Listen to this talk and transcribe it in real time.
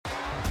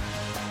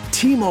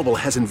T-Mobile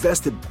has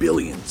invested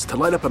billions to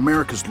light up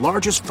America's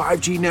largest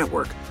 5G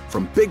network,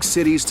 from big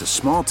cities to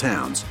small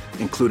towns,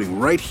 including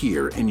right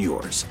here in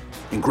yours.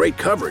 And great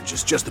coverage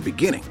is just the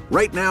beginning.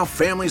 Right now,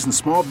 families and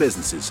small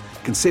businesses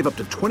can save up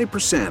to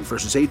 20%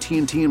 versus AT&T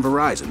and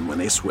Verizon when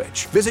they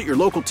switch. Visit your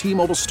local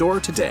T-Mobile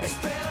store today.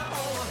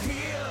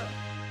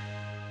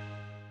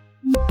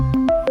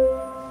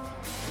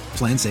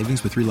 Plan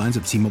savings with 3 lines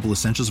of T-Mobile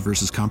Essentials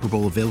versus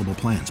comparable available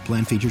plans.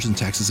 Plan features and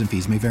taxes and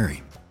fees may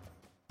vary.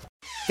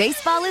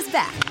 Baseball is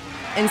back,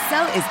 and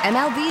so is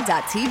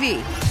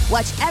MLB.tv.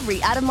 Watch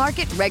every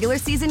out-of-market regular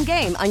season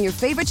game on your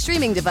favorite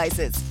streaming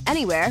devices,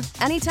 anywhere,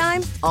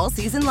 anytime, all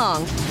season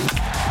long.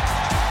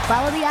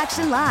 Follow the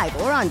action live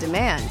or on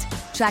demand.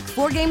 Track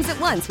 4 games at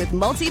once with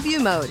multi-view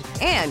mode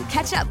and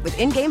catch up with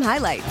in-game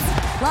highlights.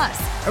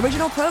 Plus,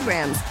 original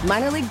programs,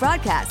 minor league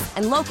broadcasts,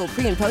 and local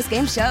pre- and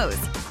post-game shows.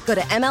 Go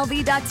to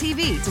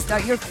MLB.tv to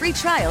start your free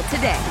trial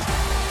today.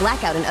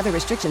 Blackout and other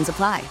restrictions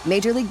apply.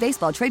 Major League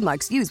Baseball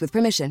trademarks used with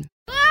permission.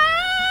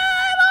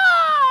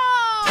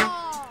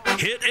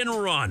 Hit and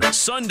Run,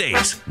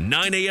 Sundays,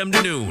 9 a.m.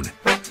 to noon.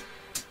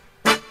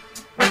 Jake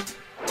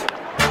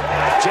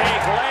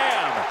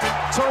Lamb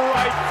to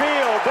right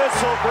field. This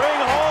will bring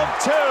home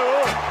 2,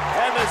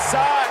 and the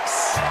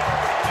Sox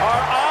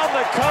are on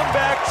the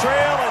comeback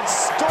trail and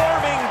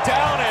storming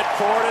down it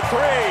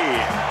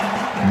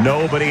 4-3.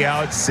 Nobody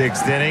out,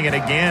 6th inning, and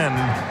again,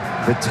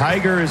 the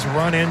Tigers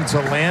run into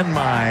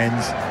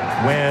landmines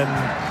when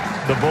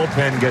the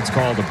bullpen gets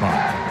called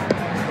upon.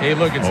 Hey,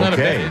 look, it's not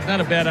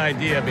a bad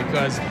idea,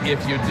 because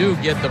if you do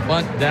get the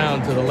bunt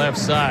down to the left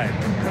side,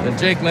 then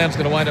Jake Lamb's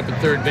going to wind up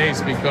at third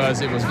base, because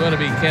it was going to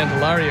be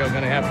Candelario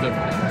going to have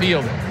to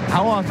field it.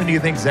 How often do you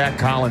think Zach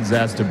Collins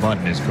has to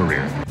bunt in his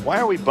career? Why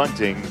are we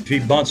bunting? If he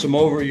bunts him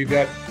over, you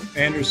got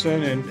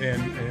Anderson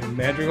and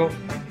Madrigal.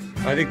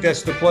 I think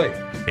that's the play.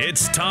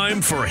 It's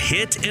time for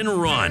Hit and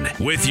Run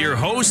with your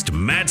host,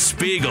 Matt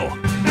Spiegel.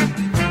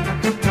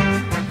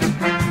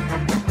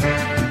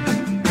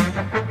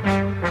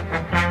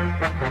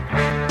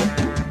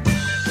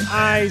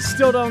 I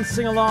still don't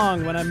sing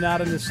along when I'm not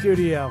in the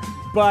studio,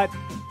 but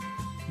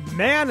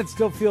man, it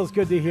still feels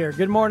good to hear.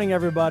 Good morning,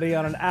 everybody,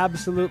 on an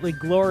absolutely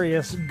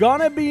glorious,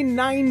 gonna be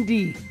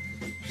 90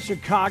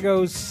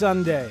 Chicago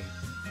Sunday,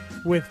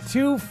 with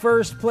 2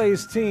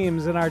 first-place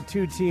teams in our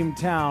 2-team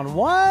town,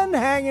 one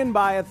hanging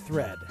by a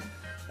thread.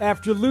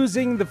 After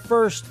losing the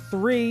first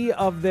 3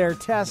 of their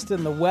test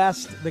in the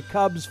West, the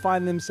Cubs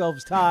find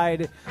themselves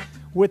tied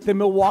with the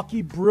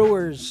Milwaukee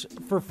Brewers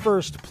for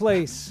first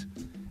place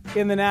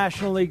in the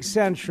National League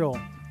Central.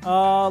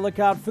 Oh, look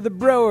out for the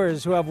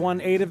Brewers, who have won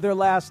 8 of their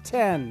last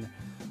 10,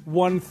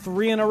 won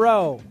 3 in a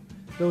row.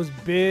 Those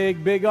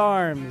big, big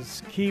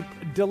arms keep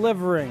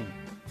delivering.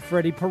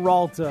 Freddie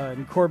Peralta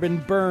and Corbin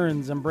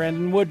Burns and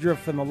Brandon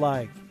Woodruff and the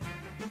like.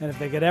 And if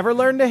they could ever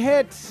learn to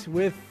hit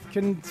with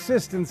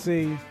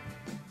consistency,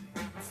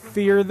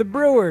 fear the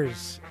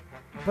Brewers.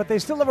 But they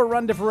still have a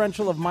run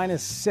differential of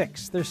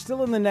 -6. They're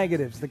still in the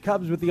negatives. The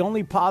Cubs with the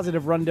only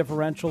positive run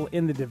differential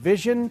in the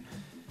division.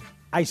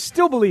 I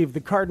still believe the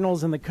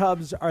Cardinals and the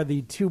Cubs are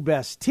the 2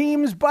 best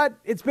teams, but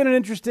it's been an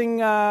interesting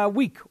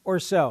week or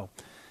so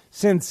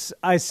since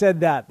I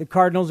said that. The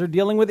Cardinals are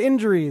dealing with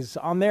injuries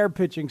on their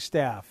pitching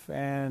staff,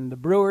 and the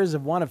Brewers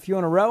have won a few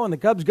in a row, and the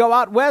Cubs go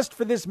out west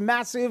for this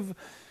massive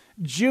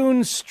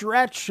June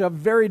stretch of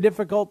very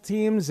difficult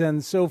teams,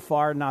 and so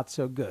far, not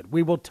so good.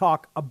 We will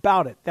talk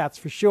about it, that's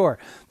for sure.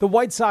 The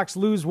White Sox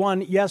lose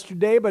 1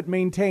 yesterday, but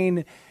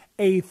maintain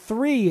a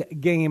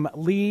 3-game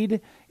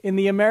lead in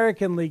the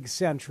American League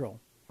Central.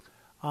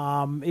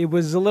 It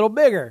was a little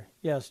bigger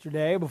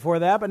yesterday before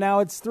that, but now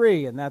it's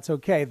 3, and that's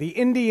okay. The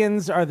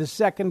Indians are the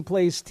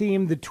second-place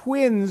team. The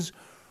Twins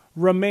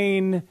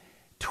remain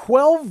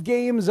 12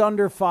 games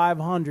under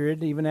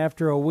 500, even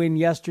after a win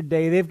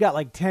yesterday. They've got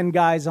like 10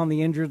 guys on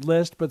the injured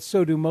list, but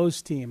so do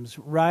most teams,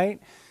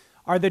 right?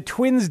 Are the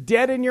Twins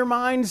dead in your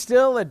mind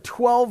still at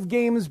 12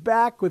 games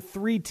back with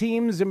 3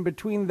 teams in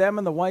between them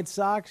and the White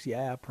Sox?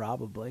 Yeah,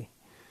 probably.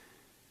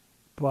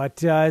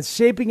 But it's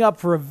shaping up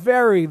for a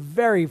very,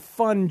 very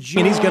fun June.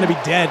 And he's going to be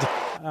dead.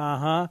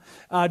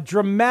 A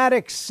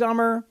dramatic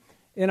summer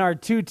in our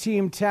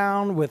 2-team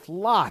town with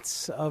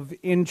lots of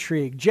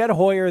intrigue. Jed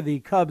Hoyer, the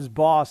Cubs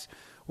boss,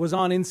 was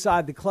on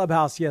Inside the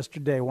Clubhouse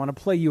yesterday. I want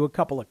to play you a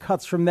couple of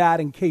cuts from that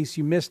in case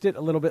you missed it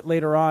a little bit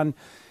later on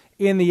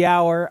in the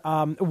hour.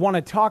 Want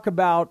to talk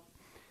about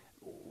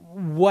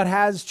what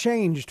has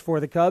changed for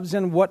the Cubs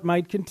and what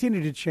might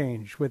continue to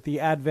change with the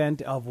advent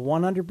of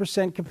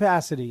 100%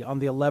 capacity on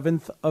the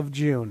 11th of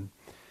June.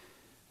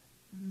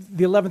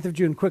 The 11th of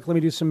June, quick, let me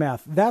do some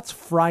math. That's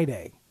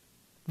Friday.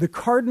 The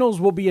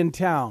Cardinals will be in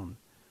town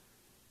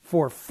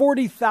for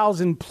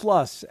 40,000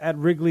 plus at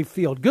Wrigley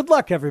Field. Good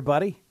luck,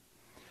 everybody.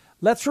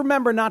 Let's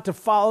remember not to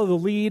follow the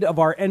lead of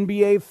our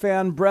NBA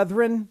fan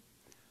brethren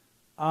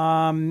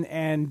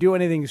and do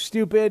anything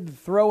stupid,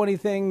 throw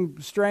anything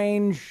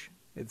strange,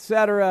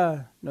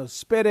 etc. No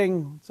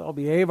spitting. Let's all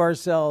behave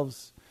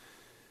ourselves.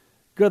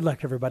 Good luck,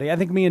 everybody. I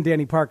think me and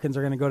Danny Parkins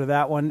are going to go to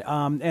that one,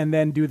 and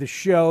then do the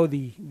show,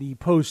 the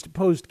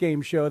post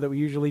game show that we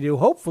usually do,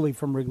 hopefully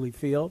from Wrigley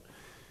Field.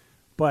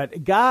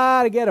 But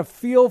got to get a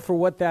feel for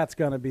what that's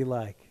going to be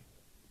like.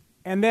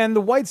 And then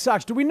the White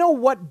Sox. Do we know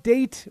what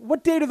date?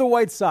 What date are the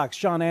White Sox,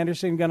 Sean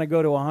Anderson, going to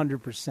go to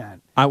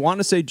 100%? I want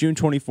to say June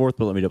 24th,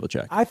 but let me double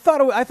check. I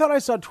thought I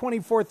saw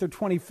 24th or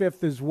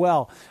 25th as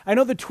well. I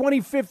know the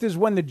 25th is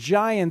when the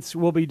Giants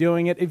will be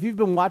doing it. If you've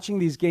been watching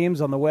these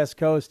games on the West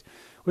Coast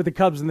with the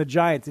Cubs and the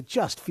Giants, it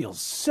just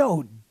feels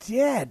so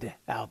dead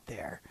out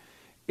there.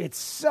 It's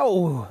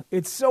so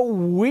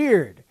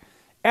weird.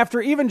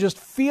 After even just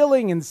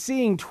feeling and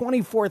seeing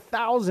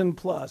 24,000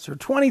 plus or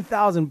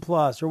 20,000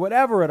 plus or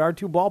whatever at our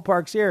two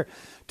ballparks here,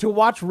 to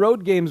watch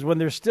road games when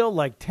there's still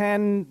like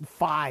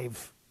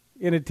 10-5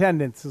 in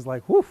attendance is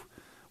like, whew,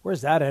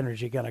 where's that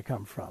energy going to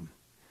come from?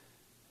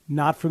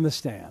 Not from the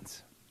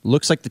stands.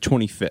 Looks like the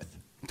 25th.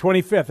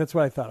 25th, that's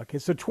what I thought. Okay,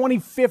 so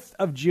 25th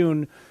of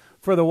June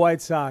for the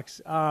White Sox.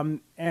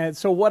 And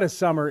so what a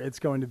summer it's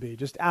going to be.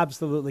 Just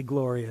absolutely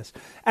glorious.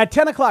 At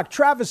 10 o'clock,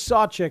 Travis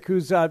Sawchik,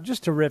 who's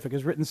just terrific,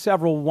 has written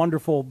several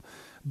wonderful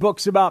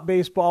books about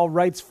baseball,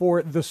 writes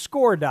for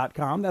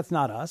thescore.com. That's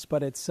not us,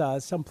 but it's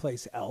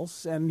someplace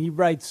else. And he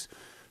writes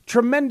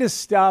tremendous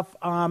stuff.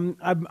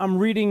 I'm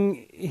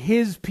reading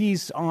his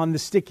piece on the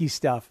sticky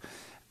stuff,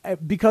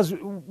 because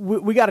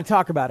we got to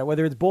talk about it,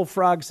 whether it's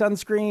Bullfrog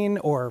sunscreen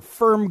or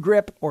Firm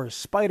Grip or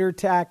Spider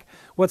Tack.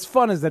 What's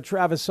fun is that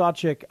Travis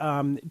Sawchik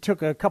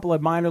took a couple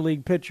of minor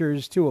league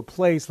pitchers to a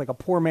place like a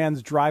poor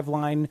man's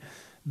driveline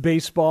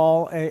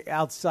baseball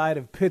outside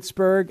of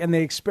Pittsburgh, and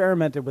they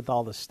experimented with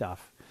all this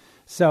stuff.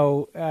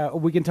 So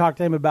we can talk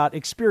to him about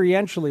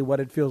experientially what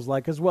it feels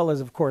like, as well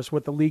as, of course,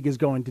 what the league is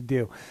going to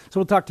do.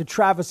 So we'll talk to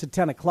Travis at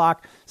 10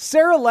 o'clock.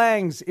 Sarah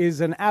Langs is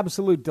an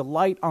absolute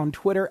delight on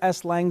Twitter,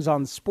 S. Langs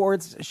on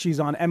Sports. She's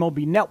on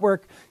MLB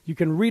Network. You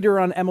can read her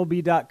on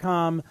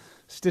MLB.com.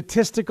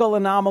 Statistical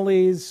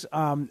anomalies,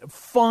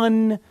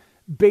 fun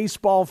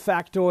baseball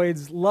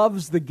factoids,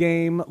 loves the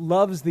game,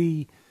 loves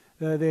the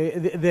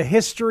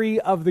history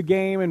of the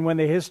game and when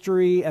the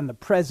history and the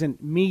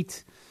present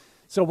meet.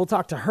 So we'll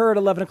talk to her at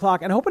 11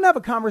 o'clock, and hoping to have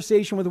a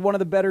conversation with one of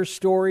the better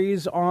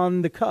stories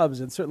on the Cubs,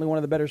 and certainly one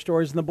of the better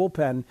stories in the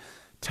bullpen,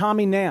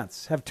 Tommy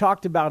Nance. Have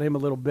talked about him a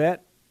little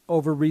bit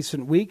over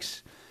recent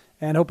weeks,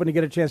 and hoping to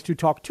get a chance to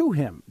talk to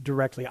him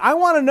directly. I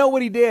want to know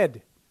what he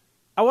did.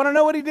 I want to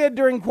know what he did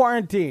during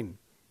quarantine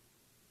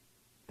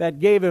that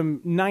gave him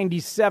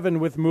 97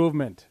 with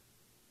movement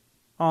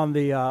on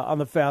the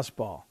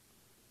fastball.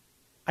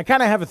 I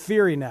kind of have a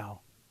theory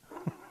now.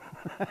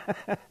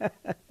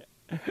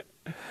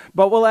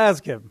 But we'll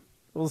ask him.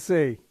 We'll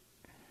see.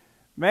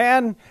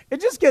 Man,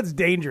 it just gets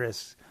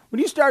dangerous.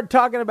 When you start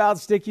talking about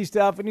sticky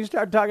stuff and you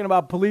start talking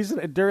about policing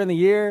it during the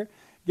year, it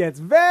gets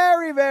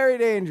very, very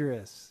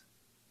dangerous.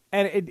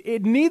 And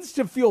it needs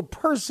to feel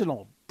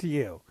personal to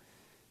you,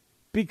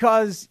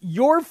 because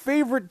your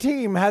favorite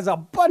team has a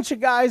bunch of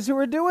guys who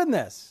are doing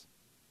this.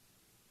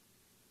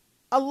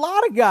 A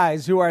lot of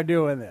guys who are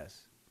doing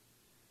this.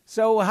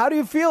 So how do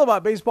you feel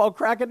about baseball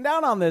cracking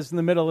down on this in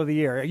the middle of the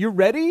year? Are you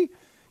ready?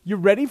 You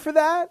ready for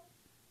that?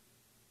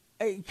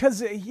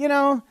 Because, you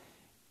know,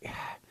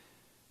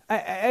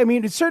 I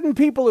mean, certain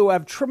people who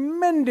have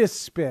tremendous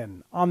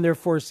spin on their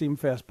four-seam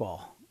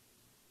fastball,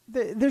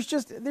 there's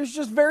just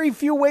very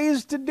few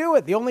ways to do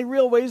it. The only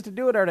real ways to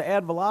do it are to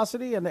add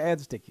velocity and to add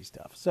sticky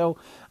stuff. So,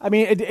 I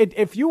mean,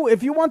 if you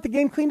want the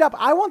game cleaned up,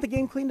 I want the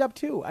game cleaned up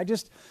too. I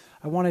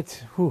want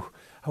it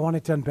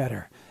done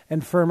better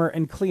and firmer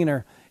and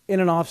cleaner in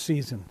an off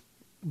season,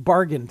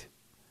 bargained,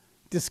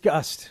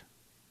 discussed,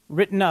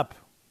 written up,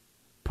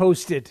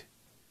 posted,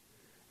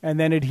 and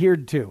then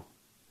adhered to,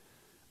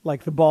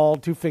 like the ball,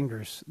 two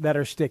fingers that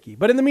are sticky.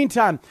 But in the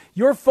meantime,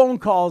 your phone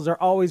calls are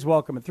always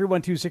welcome at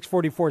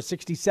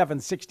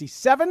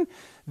 312-644-6767.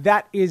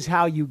 That is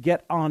how you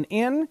get on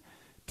in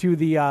to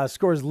the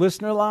Scores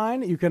listener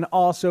line. You can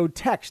also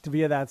text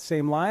via that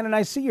same line, and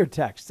I see your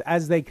texts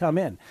as they come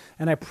in.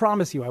 And I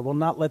promise you, I will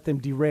not let them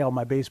derail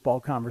my baseball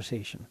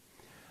conversation.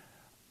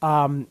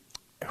 But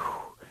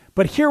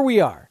here we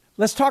are.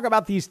 Let's talk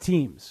about these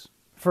teams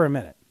for a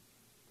minute.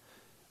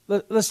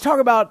 Let's talk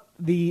about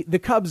the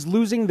Cubs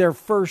losing their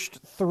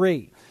first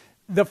three.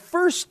 The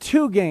first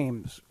two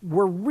games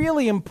were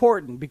really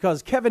important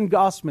because Kevin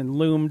Gausman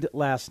loomed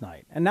last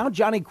night. And now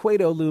Johnny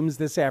Cueto looms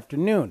this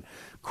afternoon.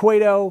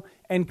 Cueto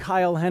and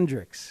Kyle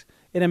Hendricks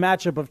in a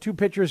matchup of two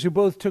pitchers who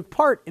both took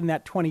part in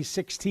that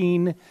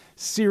 2016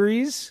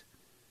 series,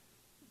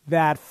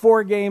 that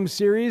four-game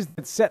series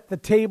that set the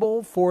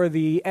table for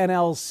the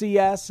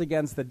NLCS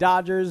against the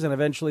Dodgers and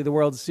eventually the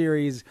World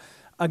Series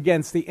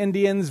against the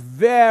Indians.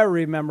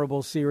 Very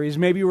memorable series.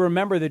 Maybe you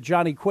remember that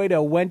Johnny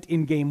Cueto went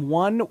in game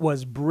one,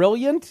 was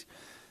brilliant.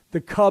 The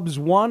Cubs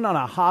won on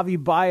a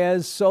Javi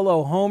Baez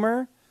solo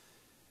homer.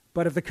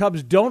 But if the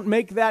Cubs don't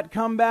make that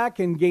comeback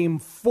in game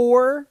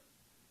four,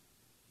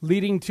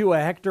 leading to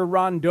a Hector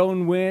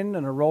Rondon win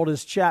and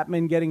Aroldis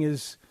Chapman getting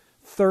his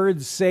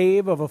third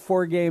save of a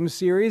four-game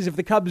series, if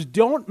the Cubs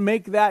don't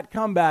make that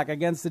comeback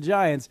against the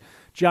Giants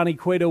Johnny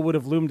Cueto would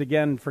have loomed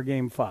again for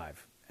Game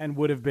 5 and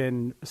would have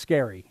been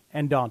scary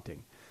and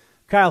daunting.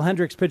 Kyle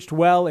Hendricks pitched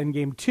well in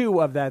Game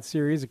 2 of that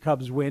series. A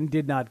Cubs win,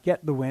 did not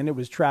get the win. It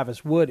was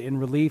Travis Wood in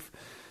relief.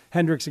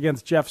 Hendricks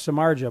against Jeff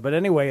Samardzija. But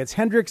anyway, it's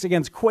Hendricks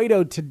against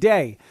Cueto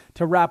today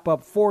to wrap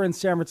up 4 in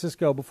San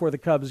Francisco before the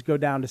Cubs go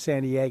down to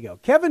San Diego.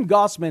 Kevin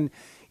Gausman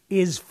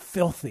is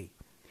filthy.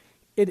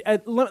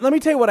 Let me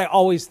tell you what I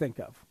always think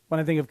of when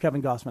I think of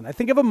Kevin Gausman. I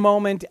think of a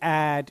moment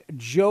at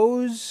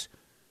Joe's...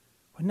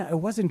 No, it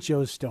wasn't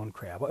Joe's Stone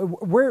Crab.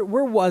 Where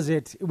was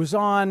it? It was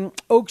on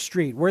Oak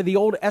Street, where the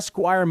old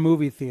Esquire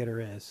movie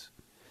theater is.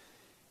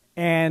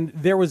 And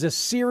there was a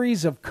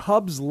series of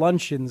Cubs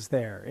luncheons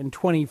there in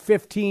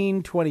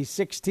 2015,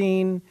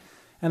 2016,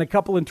 and a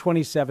couple in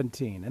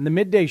 2017. And the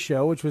midday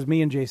show, which was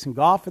me and Jason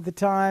Goff at the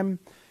time,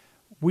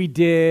 we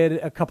did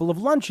a couple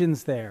of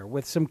luncheons there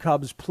with some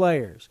Cubs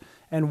players.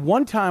 And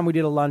one time we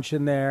did a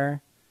luncheon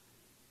there.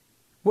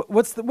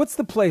 What's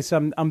the place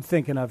I'm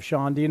thinking of,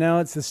 Sean? Do you know?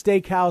 It's the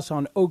Steakhouse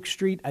on Oak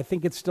Street. I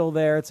think it's still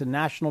there. It's a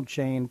national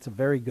chain. It's a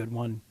very good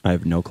one. I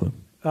have no clue.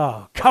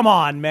 Oh, come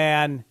on,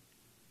 man.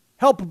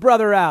 Help a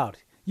brother out.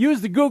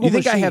 Use the Google machine.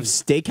 You think I have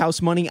Steakhouse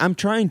money? I'm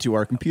trying to.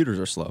 Our computers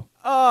are slow.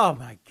 Oh,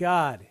 my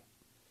God.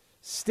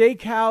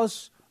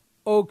 Steakhouse,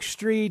 Oak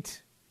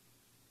Street.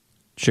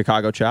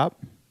 Chicago Chop?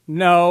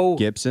 No.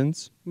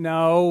 Gibson's?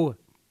 No.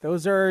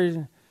 Those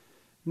are...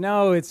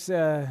 No, it's...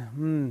 not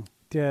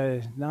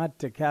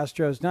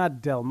DeCastro's,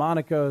 not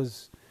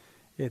Delmonico's.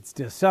 It's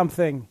just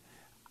something.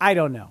 I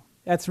don't know.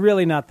 That's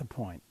really not the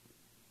point.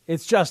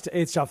 It's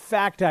a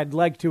fact I'd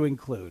like to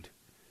include.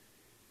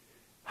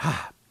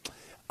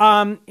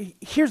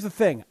 Here's the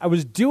thing. I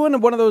was doing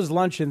one of those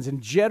luncheons,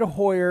 and Jed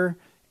Hoyer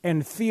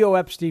and Theo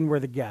Epstein were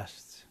the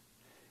guests.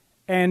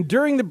 And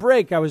during the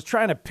break, I was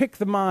trying to pick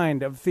the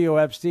mind of Theo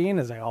Epstein,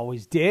 as I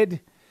always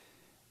did.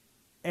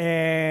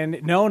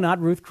 And no, not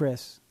Ruth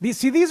Chris.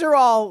 These are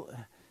all...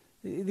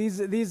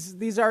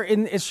 These are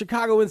in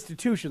Chicago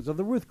institutions. So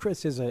the Ruth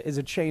Chris is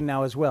a chain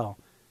now as well.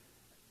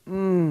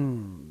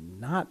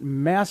 Not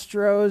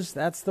Mastro's.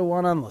 That's the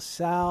one on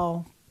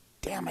LaSalle.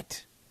 Damn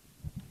it.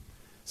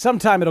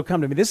 Sometime it'll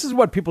come to me. This is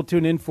what people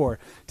tune in for,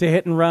 to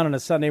hit and run on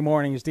a Sunday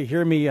morning, is to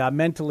hear me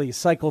mentally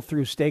cycle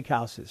through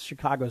steakhouses,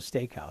 Chicago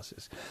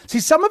steakhouses. See,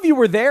 some of you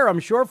were there, I'm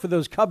sure, for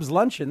those Cubs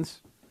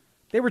luncheons.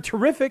 They were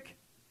terrific.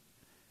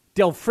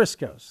 Del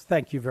Frisco's,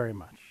 thank you very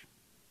much.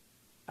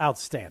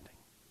 Outstanding.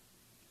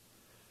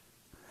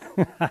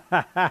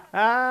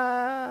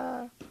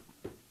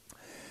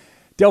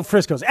 Del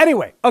Frisco's.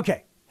 Anyway,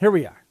 okay, here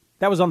we are.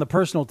 That was on the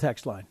personal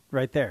text line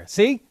right there.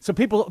 See? So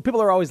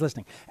people are always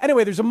listening.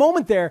 Anyway, there's a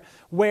moment there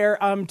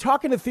where I'm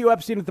talking to Theo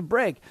Epstein at the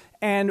break,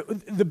 and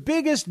the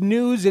biggest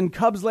news in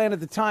Cubs land at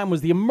the time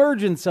was the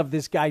emergence of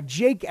this guy,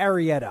 Jake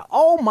Arrieta.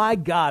 Oh, my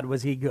God,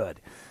 was he good.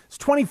 It's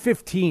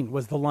 2015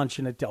 was the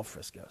luncheon at Del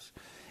Frisco's.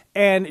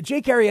 And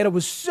Jake Arrieta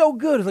was so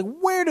good. I was like,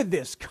 where did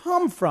this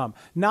come from?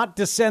 Not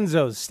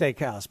DeCenzo's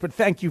Steakhouse, but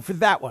thank you for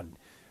that one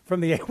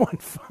from the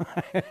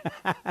 815.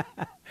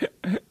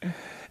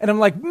 And I'm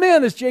like,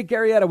 man, this Jake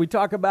Arrieta, we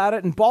talk about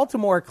it. And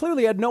Baltimore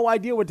clearly had no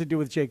idea what to do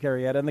with Jake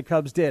Arrieta, and the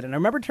Cubs did. And I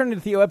remember turning to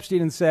Theo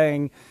Epstein and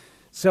saying,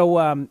 so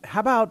how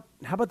about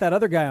that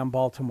other guy on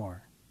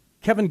Baltimore,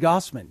 Kevin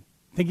Gausman?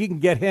 Think you can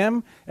get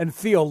him? And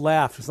Theo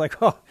laughed. It's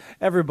like, oh,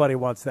 everybody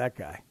wants that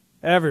guy.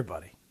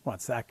 Everybody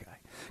wants that guy.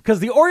 Because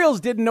the Orioles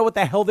didn't know what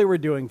the hell they were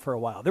doing for a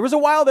while. There was a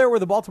while there where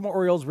the Baltimore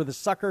Orioles were the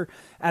sucker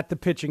at the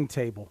pitching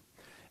table.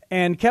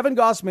 And Kevin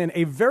Gausman,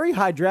 a very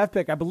high draft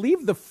pick, I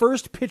believe the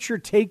first pitcher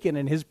taken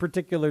in his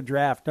particular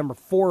draft, number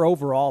 4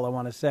 overall, I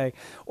want to say.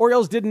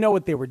 Orioles didn't know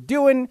what they were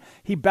doing.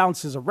 He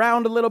bounces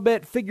around a little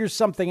bit, figures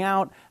something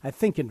out, I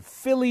think in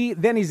Philly.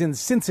 Then he's in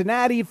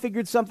Cincinnati,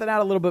 figured something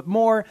out a little bit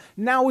more.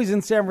 Now he's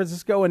in San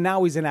Francisco, and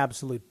now he's an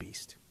absolute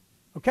beast.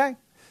 Okay?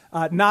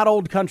 Not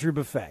Old Country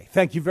Buffet.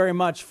 Thank you very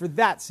much for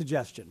that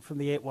suggestion from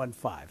the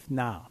 815.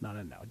 No.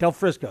 Del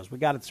Frisco's, we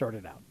got it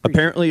sorted out.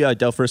 Apparently,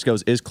 Del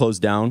Frisco's is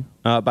closed down,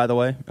 by the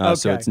way,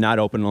 so it's not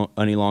open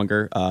any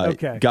longer.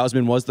 Okay.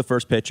 Gausman was the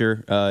first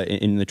pitcher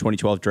in the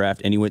 2012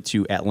 draft, and he went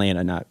to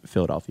Atlanta, not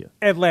Philadelphia.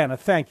 Atlanta,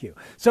 thank you.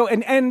 So,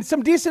 and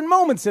some decent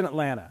moments in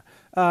Atlanta,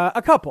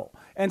 a couple,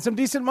 and some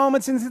decent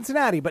moments in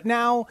Cincinnati, but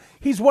now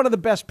he's one of the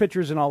best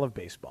pitchers in all of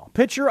baseball.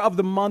 Pitcher of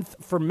the month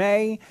for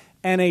May,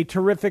 and a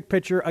terrific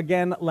pitcher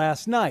again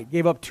last night.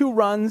 Gave up 2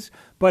 runs,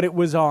 but it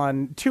was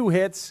on 2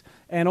 hits,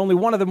 and only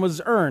one of them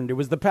was earned. It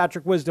was the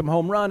Patrick Wisdom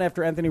home run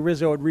after Anthony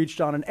Rizzo had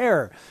reached on an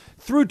error.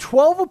 Through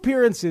 12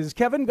 appearances,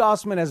 Kevin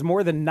Gausman has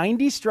more than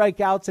 90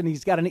 strikeouts, and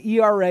he's got an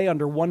ERA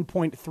under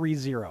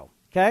 1.30.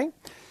 Okay?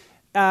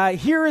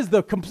 Here is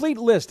the complete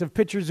list of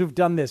pitchers who've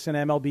done this in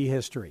MLB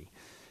history.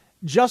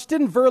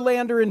 Justin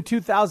Verlander in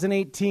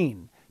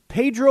 2018.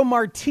 Pedro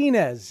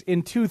Martinez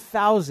in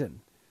 2000.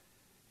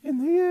 In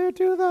the year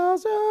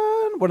 2000,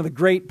 one of the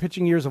great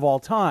pitching years of all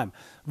time.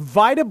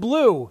 Vida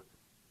Blue,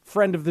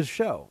 friend of the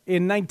show,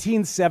 in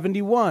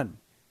 1971.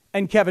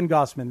 And Kevin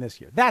Gausman this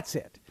year. That's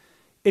it.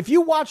 If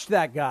you watched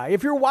that guy,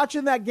 if you're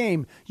watching that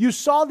game, you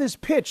saw this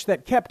pitch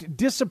that kept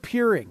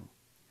disappearing.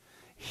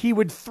 he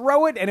would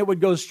throw it and it would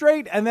go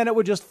straight, and then it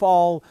would just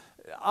fall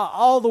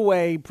all the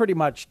way pretty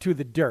much to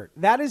the dirt.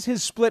 That is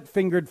his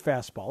split-fingered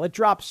fastball. It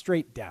drops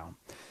straight down.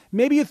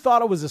 Maybe you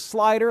thought it was a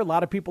slider. A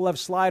lot of people have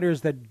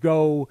sliders that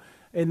go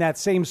in that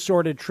same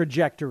sort of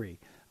trajectory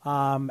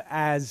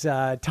as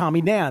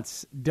Tommy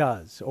Nance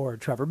does or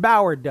Trevor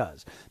Bauer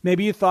does.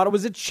 Maybe you thought it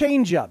was a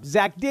changeup.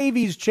 Zach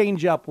Davies'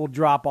 changeup will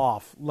drop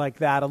off like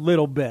that a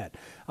little bit.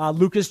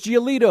 Lucas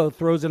Giolito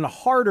throws in a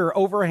harder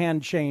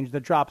overhand change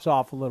that drops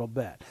off a little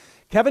bit.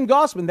 Kevin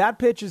Gausman, that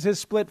pitch is his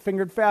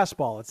split-fingered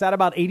fastball. It's at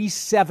about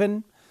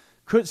 87,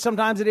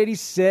 sometimes at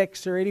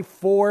 86 or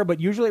 84, but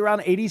usually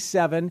around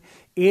 87.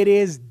 It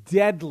is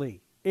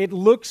deadly. It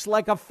looks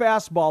like a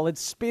fastball. It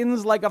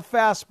spins like a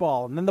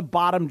fastball, and then the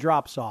bottom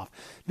drops off.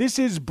 This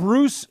is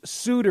Bruce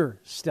Sutter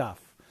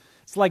stuff.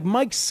 It's like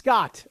Mike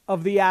Scott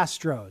of the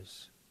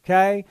Astros,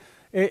 okay?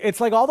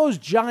 It's like all those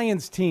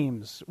Giants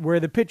teams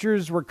where the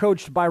pitchers were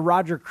coached by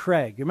Roger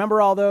Craig.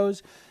 Remember all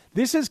those?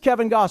 This is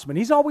Kevin Gausman.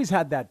 He's always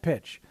had that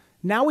pitch.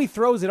 Now he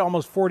throws it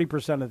almost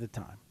 40% of the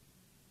time.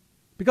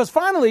 Because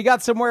finally he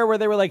got somewhere where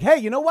they were like, hey,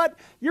 you know what?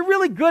 You're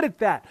really good at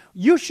that.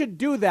 You should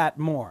do that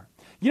more.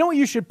 You know what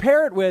you should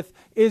pair it with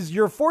is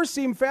your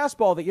four-seam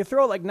fastball that you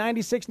throw at like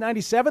 96,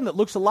 97 that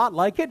looks a lot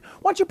like it.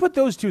 Why don't you put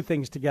those two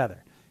things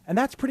together? And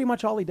that's pretty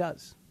much all he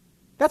does.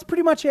 That's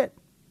pretty much it.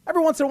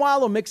 Every once in a while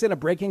he'll mix in a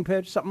breaking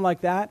pitch, something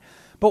like that.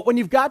 But when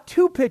you've got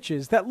two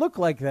pitches that look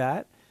like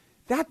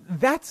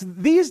that's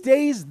these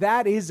days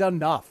that is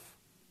enough.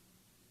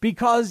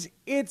 Because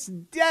it's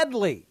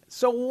deadly.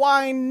 So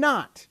why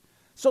not?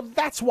 So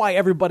that's why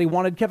everybody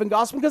wanted Kevin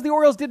Gausman, because the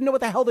Orioles didn't know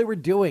what the hell they were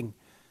doing.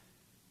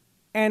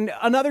 And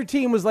another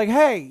team was like,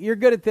 hey, you're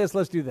good at this.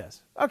 Let's do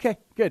this. Okay,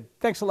 good.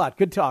 Thanks a lot.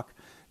 Good talk.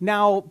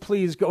 Now,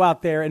 please go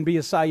out there and be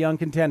a Cy Young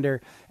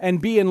contender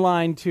and be in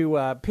line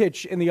to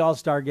pitch in the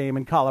All-Star game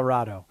in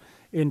Colorado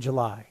in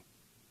July.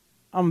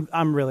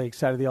 I'm really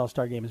excited the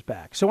All-Star game is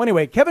back. So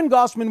anyway, Kevin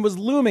Gausman was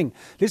looming.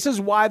 This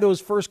is why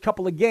those first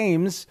couple of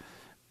games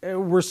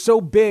were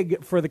so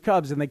big for the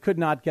Cubs, and they could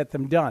not get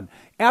them done.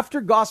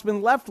 After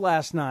Gausman left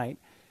last night,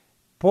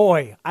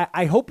 boy,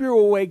 I hope you're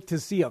awake to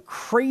see a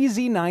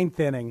crazy ninth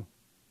inning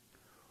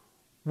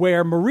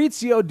where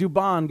Mauricio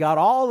Dubon got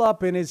all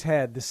up in his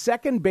head. The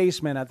second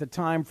baseman at the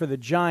time for the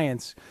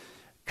Giants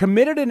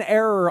committed an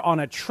error on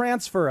a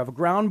transfer of a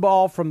ground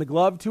ball from the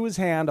glove to his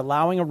hand,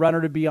 allowing a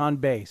runner to be on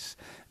base.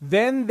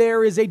 Then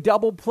there is a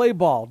double play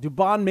ball.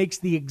 Dubon makes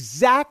the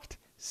exact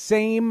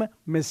same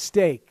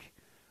mistake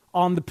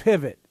on the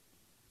pivot.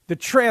 The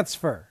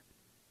transfer.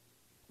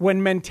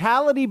 When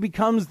mentality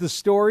becomes the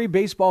story,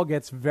 baseball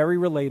gets very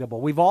relatable.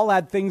 We've all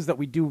had things that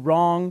we do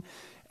wrong,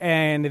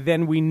 and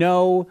then we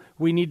know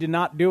we need to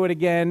not do it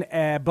again,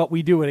 but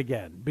we do it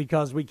again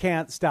because we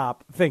can't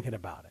stop thinking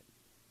about it.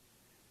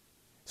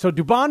 So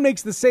Dubon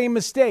makes the same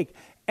mistake.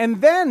 And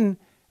then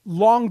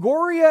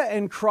Longoria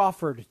and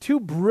Crawford, two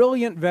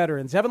brilliant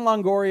veterans, Evan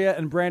Longoria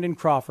and Brandon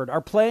Crawford,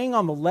 are playing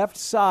on the left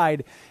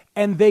side,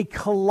 and they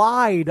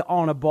collide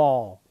on a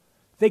ball.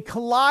 They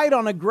collide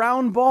on a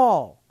ground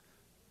ball.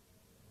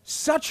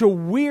 Such a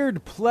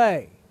weird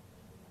play.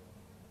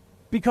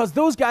 Because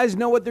those guys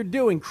know what they're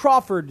doing.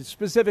 Crawford,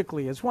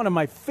 specifically, is one of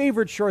my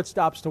favorite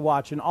shortstops to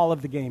watch in all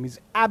of the game.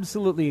 He's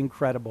absolutely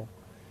incredible.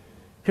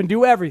 Can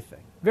do everything.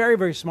 Very,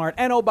 very smart.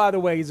 And, oh, by the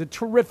way, he's a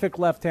terrific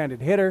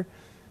left-handed hitter.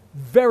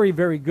 Very,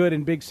 very good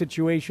in big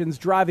situations,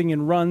 driving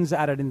in runs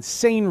at an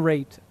insane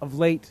rate of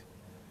late.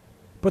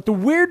 But the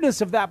weirdness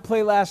of that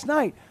play last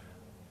night,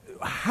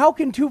 how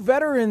can two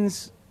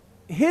veterans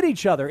hit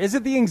each other? Is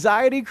it the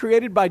anxiety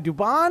created by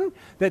Dubon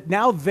that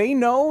now they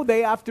know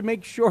they have to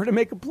make sure to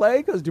make a play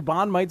because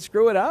Dubon might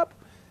screw it up?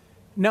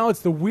 No, it's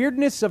the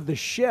weirdness of the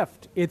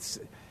shift. It's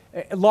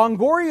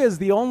Longoria is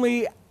the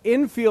only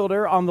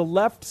infielder on the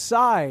left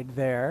side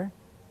there,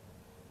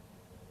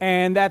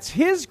 and that's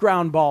his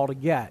ground ball to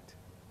get.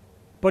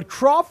 But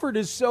Crawford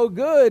is so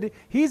good,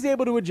 he's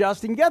able to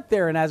adjust and get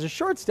there. And as a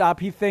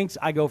shortstop, he thinks,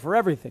 I go for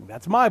everything.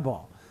 That's my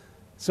ball.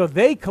 So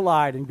they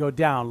collide and go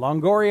down.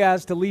 Longoria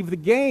has to leave the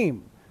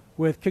game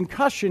with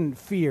concussion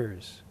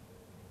fears.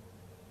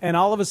 And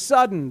all of a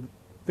sudden,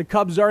 the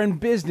Cubs are in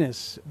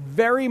business,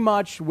 very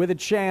much with a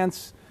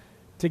chance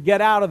to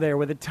get out of there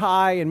with a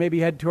tie and maybe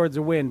head towards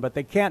a win. But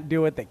they can't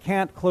do it. They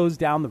can't close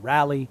down the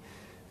rally.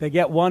 They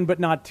get one but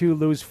not two,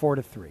 lose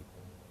 4-3.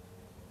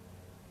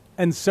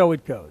 And so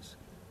it goes.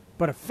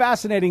 But a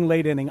fascinating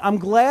late inning. I'm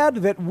glad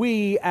that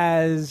we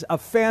as a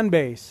fan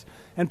base,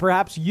 and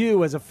perhaps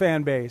you as a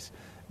fan base,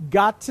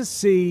 got to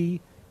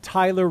see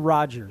Tyler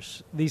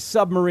Rogers, the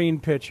submarine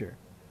pitcher.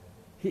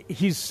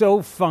 He's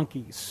so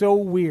funky, so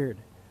weird.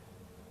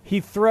 He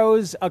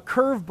throws a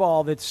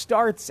curveball that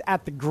starts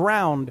at the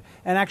ground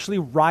and actually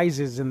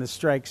rises in the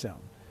strike zone.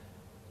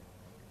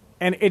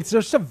 And it's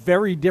just a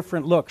very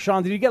different look.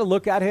 Sean, did you get a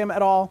look at him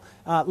at all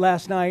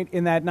last night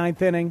in that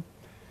ninth inning?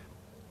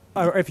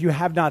 Or if you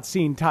have not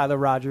seen Tyler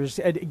Rogers,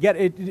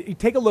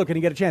 take a look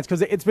and get a chance,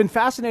 because it's been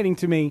fascinating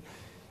to me.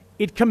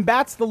 It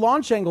combats the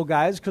launch angle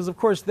guys because, of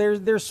course,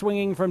 they're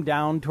swinging from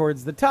down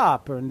towards the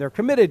top, and they're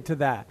committed to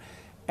that.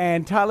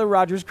 And Tyler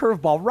Rogers'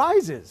 curveball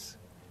rises.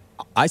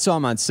 I saw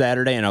him on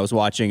Saturday, and I was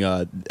watching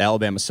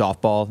Alabama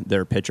softball.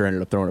 Their pitcher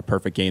ended up throwing a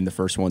perfect game, the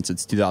first one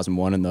since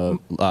 2001 in the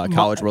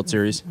College World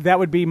Series. That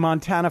would be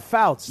Montana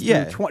Fouts.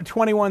 Yeah.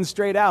 21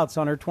 straight outs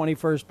on her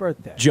 21st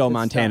birthday. Joe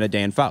Montana,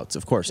 Dan Fouts,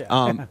 of course.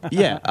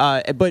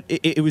 But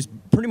it was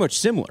pretty much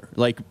similar.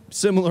 Like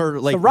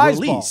the rise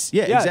release. Ball.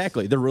 Yeah, yes.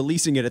 Exactly. They're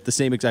releasing it at the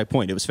same exact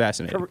point. It was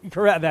fascinating.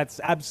 Correct. That's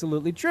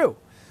absolutely true.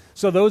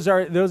 So those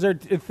are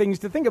things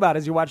to think about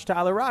as you watch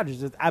Tyler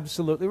Rogers. It's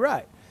absolutely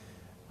right.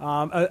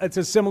 It's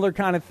a similar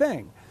kind of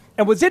thing.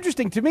 And what's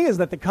interesting to me is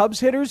that the Cubs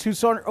hitters who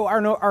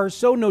are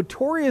so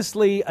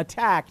notoriously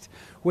attacked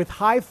with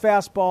high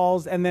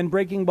fastballs and then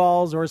breaking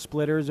balls or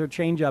splitters or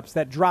changeups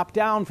that drop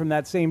down from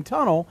that same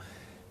tunnel,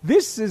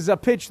 this is a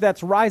pitch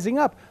that's rising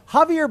up.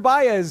 Javier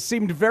Baez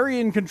seemed very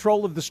in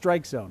control of the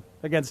strike zone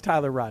against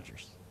Tyler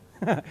Rogers.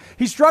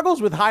 He struggles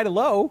with high to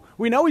low.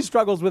 We know he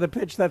struggles with a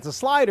pitch that's a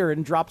slider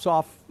and drops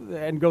off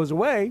and goes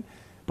away.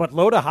 But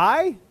low to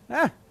high,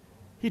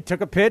 he took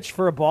a pitch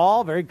for a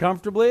ball very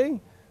comfortably,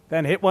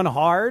 then hit one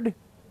hard,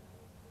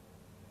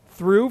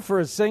 threw for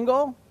a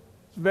single.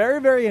 It's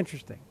very, very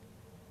interesting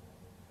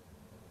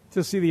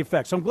to see the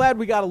effect. So I'm glad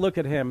we got a look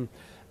at him.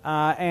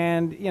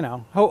 And,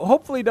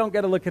 hopefully don't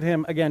get a look at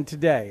him again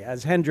today,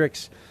 as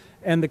Hendricks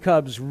and the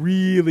Cubs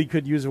really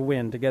could use a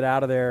win to get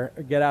out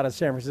of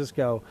San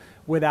Francisco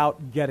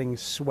without getting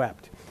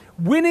swept.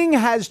 Winning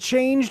has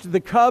changed the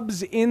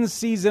Cubs'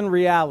 in-season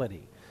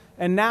reality.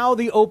 And now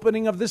the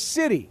opening of the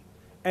city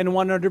and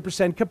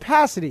 100%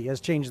 capacity has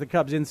changed the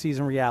Cubs'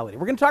 in-season reality.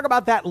 We're going to talk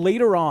about that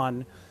later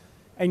on,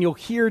 and you'll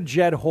hear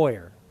Jed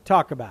Hoyer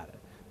talk about it.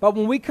 But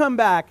when we come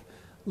back,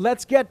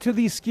 let's get to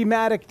the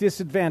schematic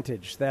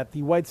disadvantage that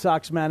the White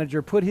Sox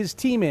manager put his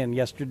team in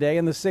yesterday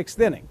in the 6th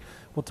inning.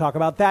 We'll talk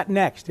about that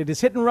next. It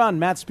is Hit and Run.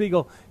 Matt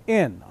Spiegel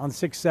in on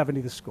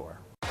 670 The Score.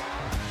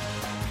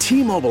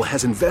 T-Mobile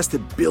has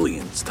invested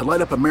billions to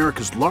light up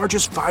America's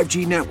largest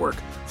 5G network,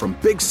 from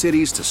big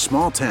cities to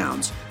small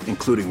towns,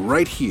 including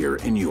right here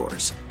in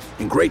yours.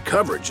 And great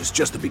coverage is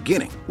just the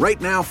beginning.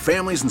 Right now,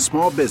 families and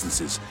small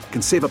businesses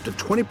can save up to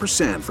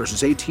 20%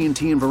 versus AT&T and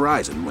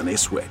Verizon when they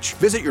switch.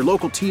 Visit your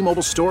local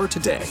T-Mobile store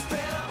today.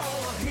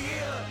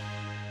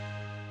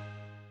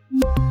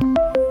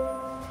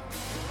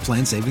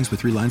 Plan savings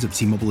with 3 lines of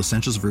T-Mobile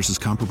Essentials versus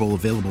comparable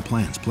available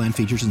plans. Plan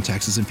features and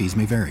taxes and fees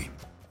may vary.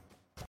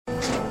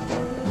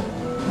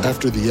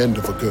 After the end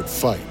of a good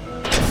fight,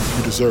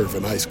 you deserve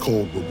an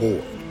ice-cold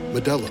reward.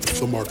 Modelo is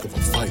the mark of a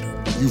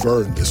fighter. You've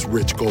earned this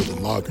rich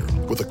golden lager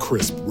with a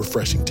crisp,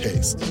 refreshing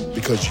taste.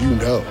 Because you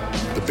know,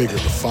 the bigger the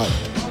fight,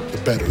 the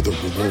better the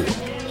reward.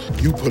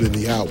 You put in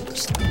the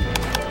hours,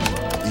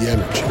 the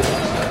energy,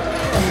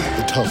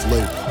 the tough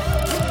labor.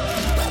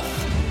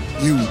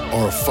 You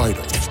are a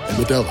fighter,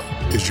 and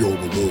Modelo is your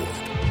reward.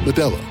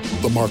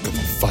 Modelo, the mark of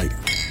a fighter.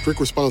 Drink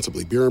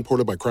responsibly. Beer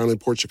imported by Crown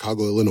Imports,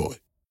 Chicago, Illinois.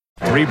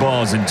 3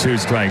 balls and 2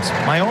 strikes.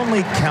 My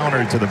only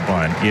counter to the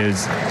bunt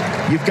is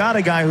you've got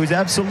a guy who's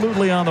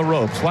absolutely on the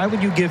ropes. Why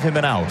would you give him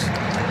an out?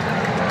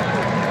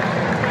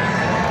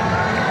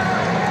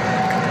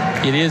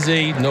 It is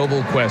a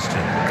noble question.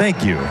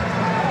 Thank you.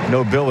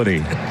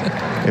 Nobility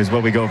is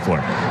what we go for.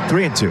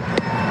 3-2.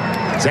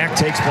 Zach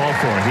takes ball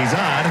 4. He's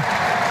on.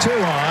 2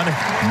 on.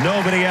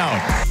 Nobody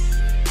out.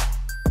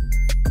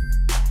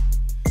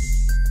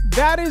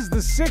 That is the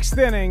 6th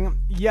inning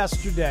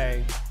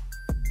yesterday.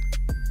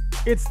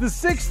 It's the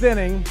 6th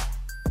inning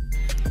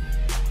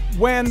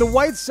when the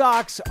White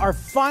Sox are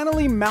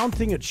finally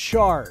mounting a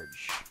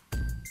charge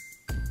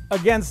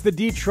against the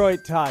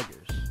Detroit Tigers.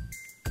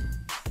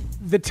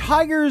 The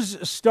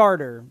Tigers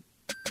starter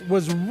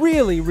was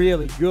really,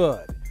 really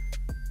good.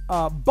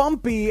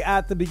 Bumpy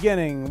at the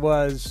beginning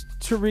was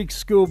Tariq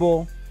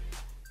Skubal.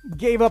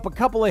 Gave up a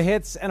couple of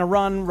hits and a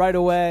run right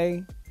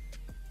away.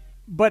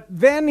 But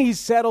then he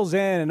settles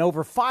in, and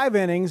over 5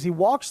 innings, he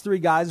walks 3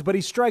 guys, but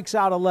he strikes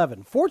out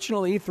 11.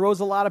 Fortunately, he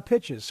throws a lot of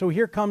pitches, so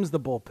here comes the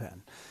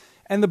bullpen.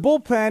 And the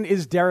bullpen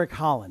is Derek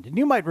Holland. And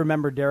you might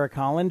remember Derek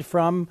Holland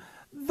from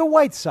the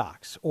White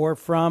Sox, or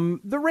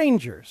from the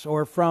Rangers,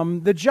 or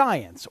from the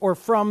Giants, or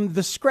from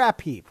the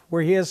scrap heap,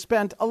 where he has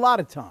spent a lot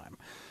of time.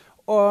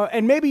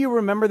 And maybe you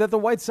remember that the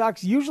White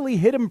Sox usually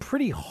hit him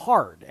pretty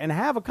hard, and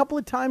have a couple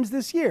of times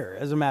this year,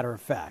 as a matter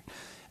of fact.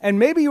 And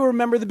maybe you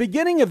remember the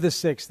beginning of the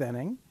 6th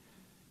inning,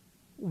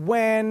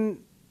 when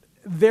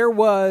there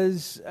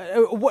was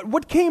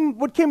what came.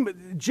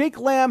 Jake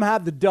Lamb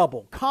had the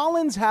double.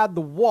 Collins had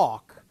the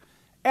walk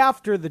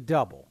after the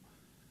double,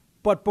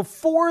 but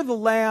before the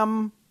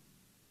Lamb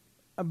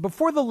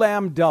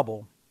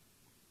double.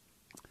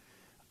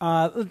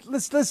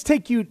 Let's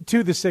take you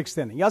to the 6th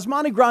inning.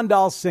 Yasmani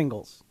Grandal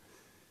singles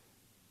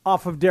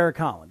off of Derek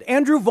Holland.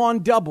 Andrew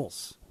Vaughn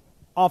doubles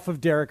off of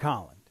Derek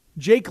Holland.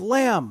 Jake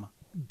Lamb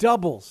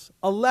doubles,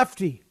 a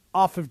lefty,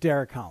 off of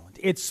Derek Holland.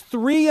 It's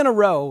 3 in a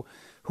row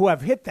who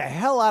have hit the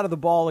hell out of the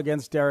ball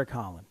against Derek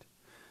Holland.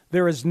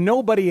 There is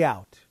nobody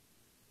out.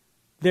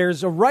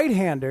 There's a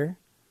right-hander,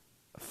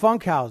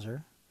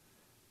 Funkhauser,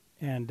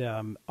 and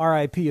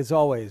R.I.P. as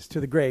always to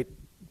the great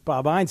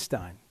Bob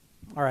Einstein.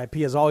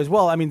 R.I.P. as always.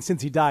 Well, I mean,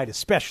 since he died,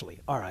 especially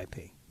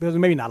R.I.P.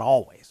 Maybe not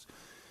always.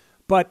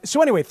 But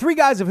so anyway, 3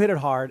 guys have hit it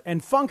hard,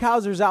 and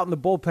Funkhauser's out in the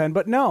bullpen.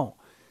 But no,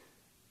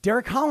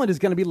 Derek Holland is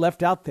going to be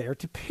left out there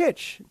to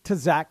pitch to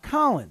Zach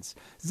Collins.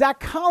 Zach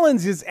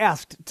Collins is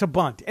asked to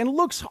bunt and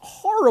looks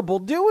horrible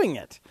doing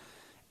it.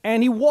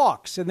 And he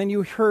walks. And then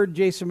you heard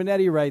Jason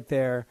Benetti right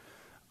there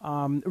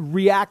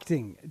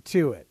reacting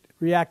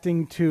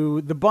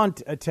to the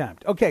bunt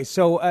attempt. Okay,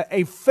 so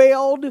a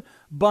failed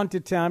bunt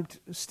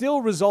attempt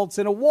still results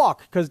in a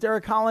walk because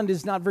Derek Holland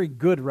is not very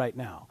good right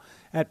now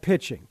at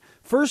pitching.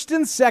 First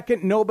and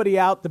second, nobody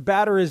out. The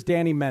batter is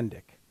Danny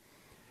Mendick.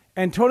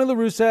 And Tony La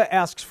Russa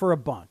asks for a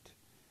bunt.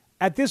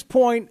 At this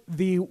point,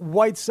 the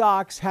White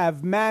Sox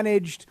have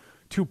managed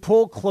to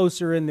pull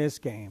closer in this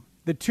game.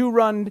 The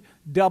 2-run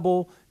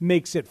double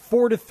makes it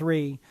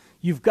 4-3.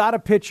 You've got a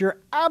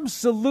pitcher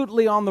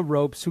absolutely on the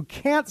ropes who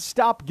can't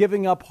stop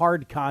giving up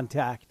hard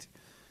contact.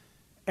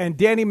 And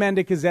Danny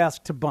Mendick is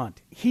asked to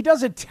bunt. He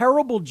does a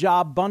terrible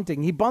job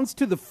bunting. He bunts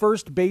to the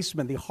first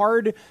baseman, the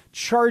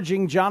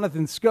hard-charging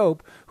Jonathan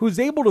Scope, who's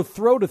able to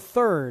throw to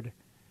third.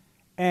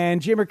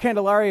 And Jeimer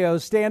Candelario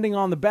standing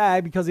on the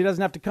bag because he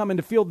doesn't have to come in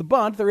to field the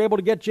bunt. They're able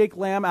to get Jake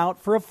Lamb out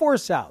for a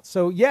force out.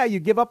 So, yeah, you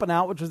give up an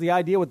out, which was the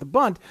idea with the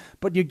bunt,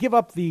 but you give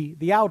up the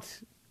out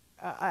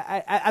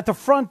at the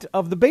front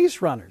of the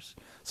base runners.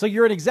 So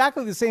you're in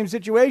exactly the same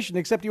situation,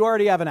 except you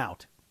already have an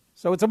out.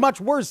 So it's a much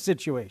worse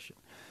situation.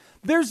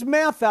 There's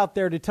math out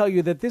there to tell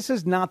you that this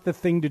is not the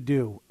thing to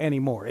do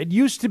anymore. It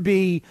used to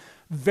be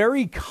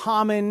very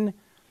common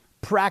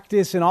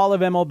practice in all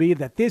of MLB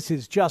that this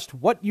is just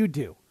what you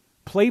do.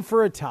 Play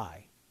for a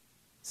tie.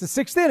 It's the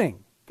 6th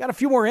inning. Got a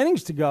few more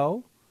innings to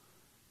go.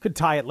 Could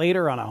tie it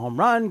later on a home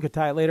run. Could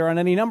tie it later on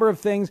any number of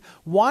things.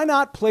 Why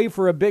not play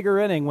for a bigger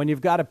inning when you've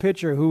got a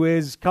pitcher who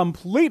is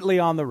completely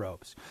on the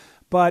ropes?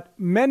 But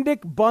Mendick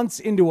bunts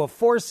into a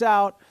force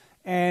out.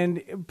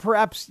 And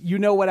perhaps you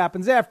know what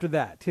happens after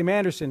that. Tim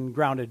Anderson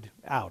grounded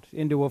out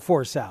into a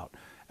force out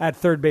at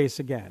third base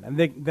again. And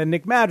then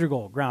Nick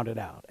Madrigal grounded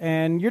out.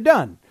 And you're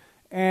done.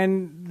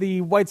 And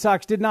the White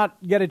Sox did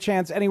not get a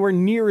chance anywhere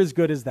near as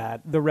good as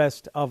that the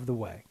rest of the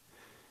way.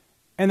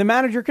 And the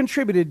manager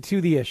contributed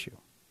to the issue.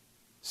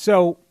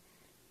 So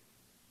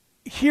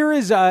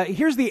here's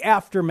the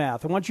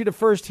aftermath. I want you to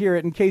first hear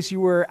it in case you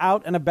were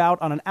out and about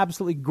on an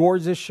absolutely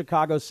gorgeous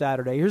Chicago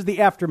Saturday. Here's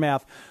the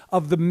aftermath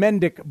of the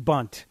Mendick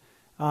bunt.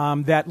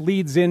 That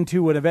leads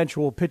into an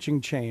eventual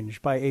pitching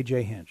change by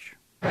A.J. Hinch.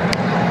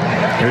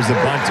 Here's the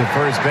bunt to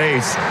first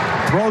base.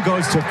 Throw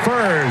goes to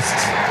first.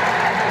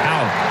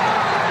 Out.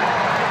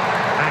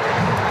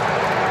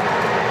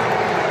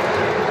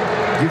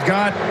 You've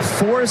got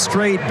 4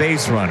 straight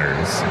base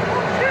runners.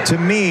 To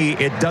me,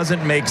 it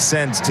doesn't make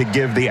sense to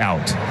give the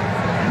out,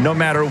 no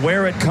matter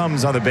where it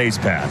comes on the base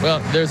path. Well,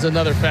 there's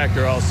another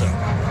factor also.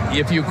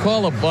 If you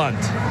call a bunt,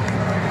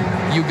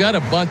 you got to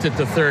bunt it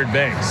to third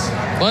base.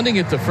 Bunting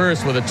it to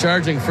first with a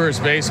charging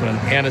first baseman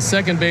and a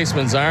second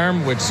baseman's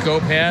arm, which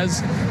Scope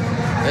has,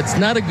 that's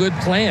not a good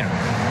plan.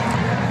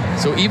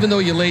 So even though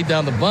you laid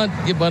down the bunt,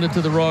 you bunted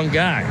to the wrong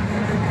guy.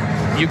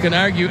 You can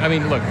argue, I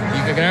mean, look,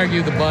 you can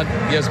argue the bunt,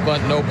 yes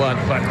bunt, no bunt,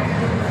 but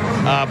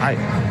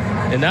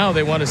and now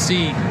they want to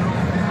see.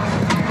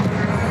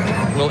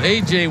 Well,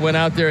 AJ went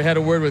out there, had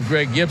a word with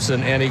Greg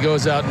Gibson, and he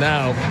goes out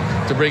now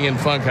to bring in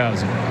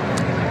Funkhauser.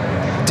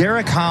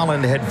 Derek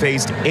Holland had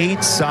faced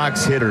 8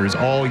 Sox hitters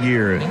all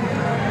year.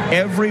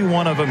 Every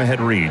one of them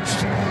had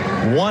reached.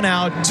 1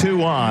 out,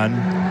 2 on.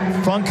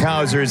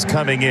 Funkhauser's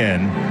coming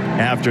in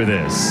after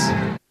this.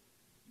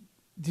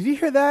 Did you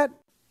hear that?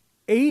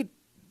 8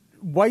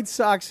 White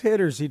Sox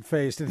hitters he'd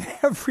faced, and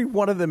every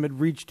one of them had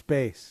reached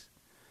base.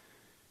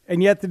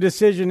 And yet the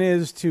decision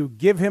is to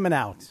give him an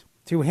out,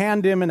 to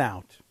hand him an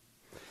out.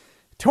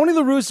 Tony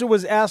La Russa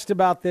was asked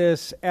about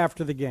this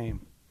after the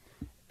game.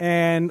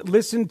 And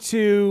listen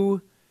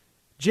to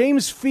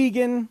James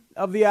Fegan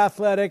of The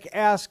Athletic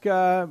ask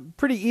a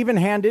pretty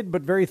even-handed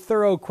but very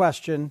thorough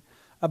question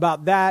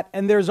about that.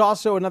 And there's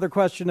also another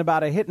question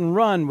about a hit and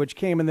run, which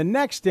came in the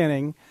next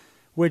inning,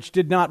 which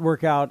did not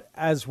work out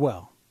as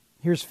well.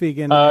 Here's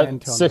Fegan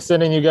and Tony. 6th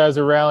inning, you guys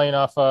are rallying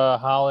off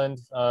Holland.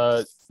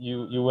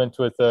 You went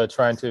with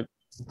trying to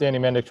 – Danny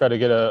Mendick tried to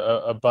get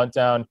a bunt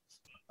down.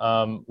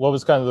 What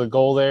was kind of the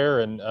goal there?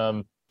 And,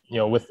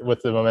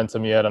 with the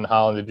momentum you had on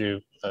Holland, did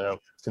you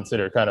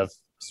consider kind of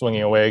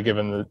swinging away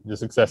given the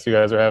success you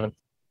guys are having?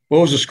 What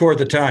was the score at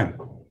the time?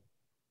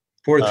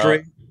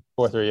 4-3?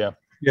 4-3, yeah.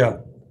 Yeah.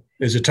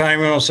 There's a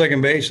timer on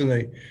second base, and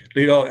they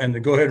lead off, and they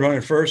go ahead and run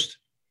it first.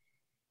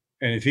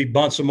 And if he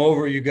bunts them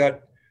over, you got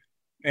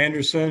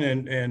Anderson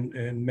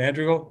and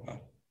Madrigal.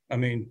 I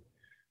mean,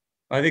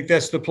 I think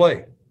that's the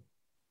play.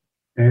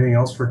 Anything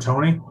else for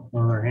Tony?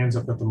 One of their hands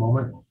up at the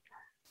moment.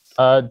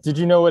 Did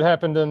you know what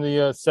happened in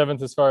the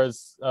 7th as far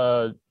as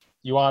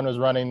Yuan was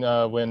running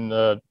when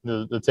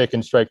the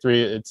taken strike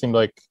 3? It seemed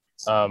like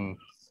I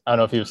don't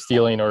know if he was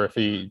stealing or if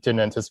he didn't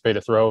anticipate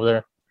a throw over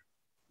there.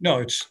 No,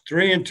 it's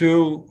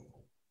 3-2,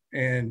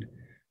 and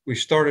we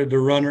started the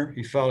runner.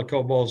 He fouled a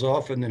couple balls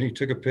off, and then he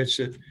took a pitch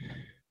that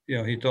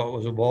he thought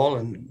was a ball,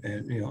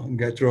 and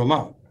got threw him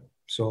out.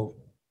 So,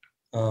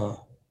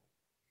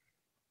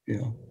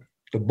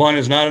 the bunt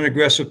is not an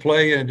aggressive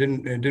play, and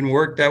it didn't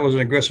work. That was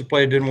an aggressive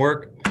play. It didn't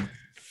work.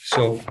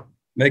 So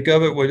make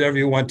of it whatever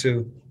you want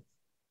to.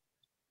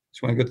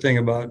 It's one good thing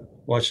about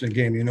watching the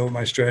game. You know what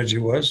my strategy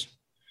was.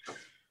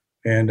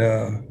 And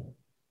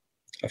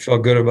I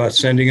felt good about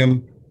sending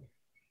him.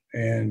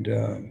 And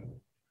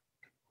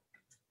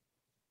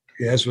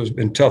yes, it's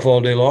been tough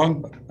all day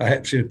long. I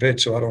haven't seen a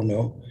pitch, so I don't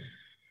know.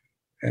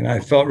 And I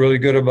felt really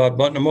good about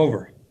bunting him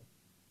over.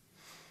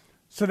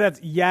 So that's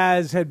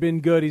Yaz had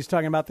been good. He's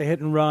talking about the hit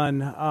and run.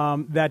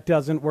 That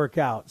doesn't work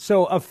out.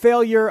 So a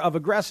failure of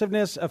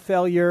aggressiveness, a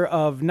failure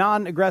of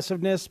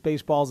non-aggressiveness.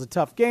 Baseball's a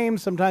tough game.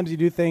 Sometimes you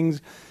do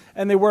things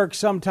and they work.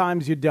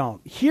 Sometimes you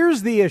don't.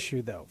 Here's the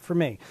issue, though, for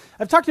me.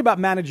 I've talked about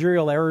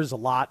managerial errors a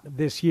lot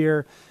this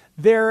year.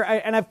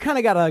 And I've kind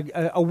of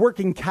got a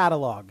working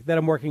catalog that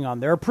I'm working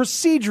on. There are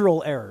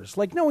procedural errors,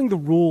 like knowing the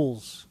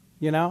rules,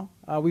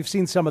 We've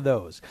seen some of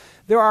those.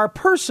 There are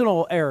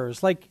personal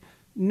errors, like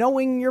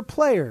knowing your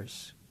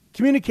players,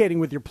 communicating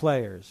with your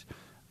players,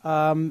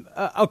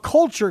 a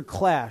culture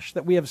clash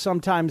that we have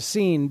sometimes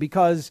seen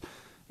because,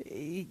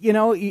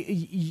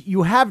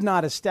 you have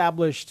not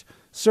established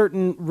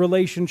certain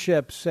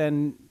relationships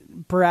and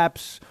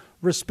perhaps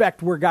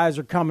respect where guys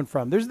are coming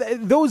from. There's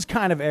those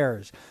kind of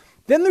errors.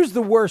 Then there's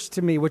the worst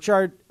to me, which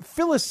are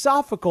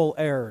philosophical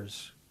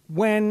errors.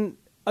 When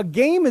a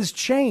game has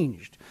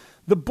changed,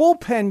 the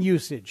bullpen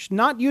usage,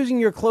 not using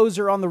your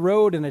closer on the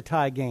road in a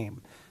tie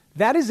game,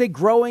 that is a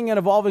growing and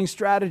evolving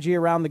strategy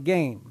around the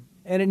game,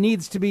 and it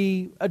needs to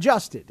be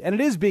adjusted. And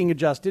it is being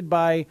adjusted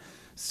by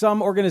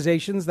some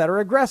organizations that are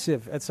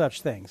aggressive at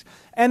such things.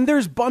 And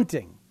there's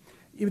bunting.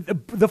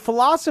 The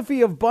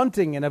philosophy of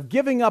bunting and of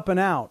giving up and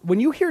out. When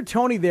you hear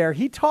Tony there,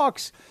 he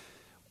talks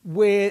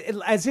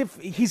as if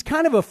he's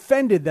kind of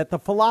offended that the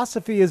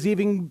philosophy is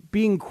even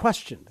being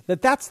questioned,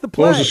 that's the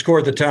play. What was the score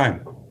at the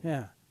time?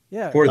 Yeah.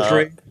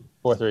 4-3?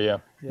 4-3,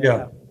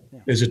 yeah.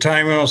 There's a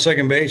timer on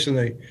second base, and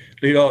they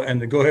lead off,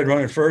 and they go ahead and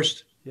run it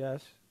first.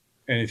 Yes.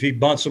 And if he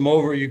bunts them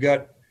over, you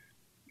got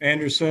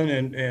Anderson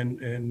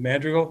and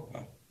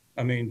Madrigal.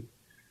 I mean,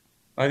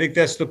 I think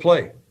that's the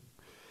play.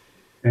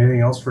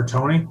 Anything else for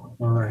Tony?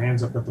 Their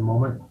hands up at the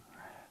moment.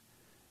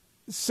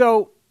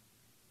 So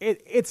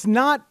it's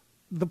not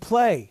the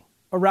play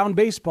around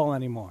baseball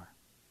anymore.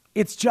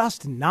 It's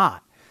just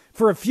not,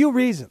 for a few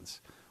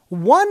reasons.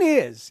 One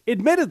is,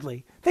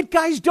 admittedly, that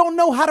guys don't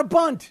know how to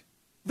bunt.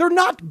 They're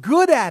not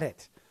good at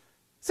it.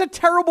 It's a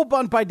terrible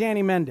bunt by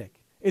Danny Mendick.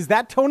 Is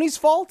that Tony's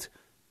fault?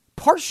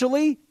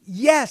 Partially,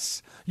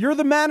 yes. You're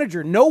the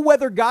manager. Know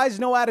whether guys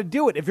know how to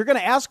do it. If you're going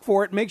to ask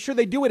for it, make sure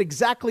they do it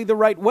exactly the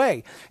right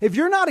way. If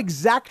you're not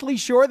exactly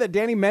sure that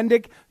Danny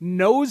Mendick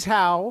knows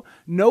how,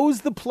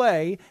 knows the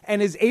play,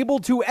 and is able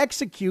to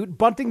execute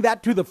bunting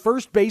that to the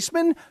first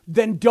baseman,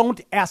 then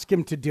don't ask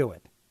him to do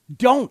it.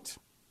 Don't.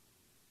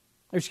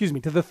 Excuse me,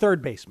 to the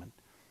third baseman.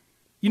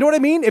 You know what I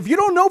mean? If you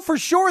don't know for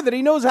sure that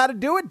he knows how to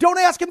do it, don't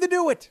ask him to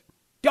do it.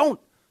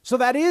 Don't. So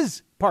that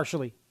is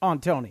partially on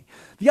Tony.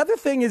 The other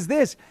thing is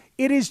this.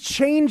 It is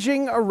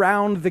changing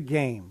around the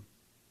game.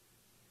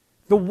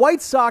 The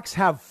White Sox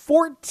have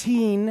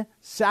 14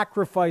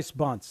 sacrifice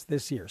bunts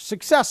this year.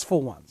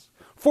 Successful ones.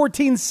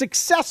 14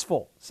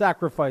 successful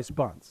sacrifice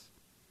bunts.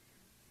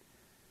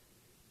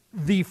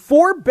 The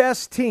four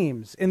best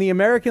teams in the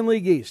American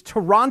League East,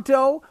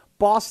 Toronto,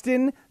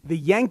 Boston, the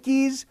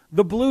Yankees,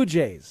 the Blue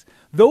Jays,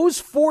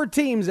 those four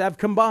teams have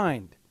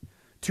combined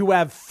to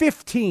have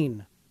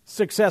 15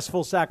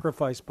 successful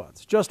sacrifice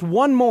bunts. Just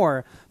one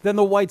more than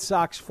the White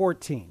Sox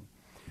 14.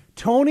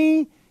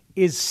 Tony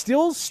is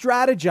still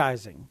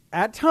strategizing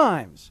at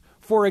times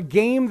for a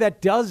game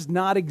that does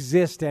not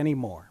exist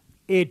anymore.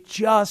 It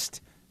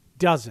just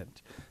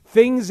doesn't.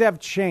 Things have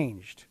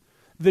changed.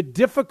 The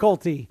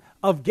difficulty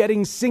of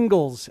getting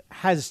singles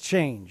has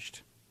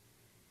changed.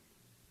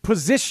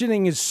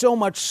 Positioning is so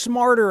much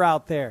smarter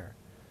out there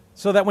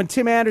so that when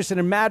Tim Anderson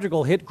and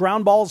Madrigal hit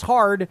ground balls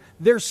hard,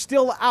 they're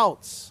still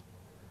outs.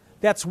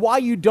 That's why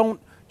you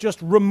don't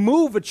just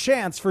remove a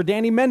chance for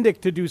Danny Mendick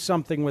to do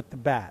something with the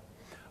bat.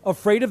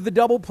 Afraid of the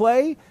double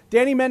play?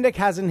 Danny Mendick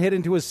hasn't hit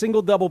into a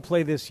single double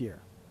play this year.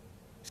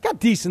 He's got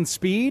decent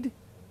speed.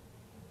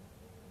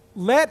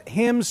 Let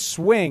him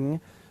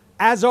swing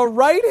as a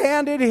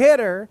right-handed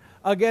hitter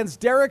against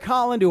Derek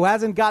Holland, who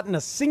hasn't gotten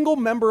a single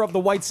member of the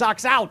White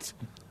Sox out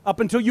up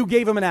until you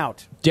gave him an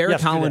out. Derek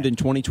Holland in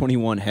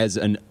 2021 has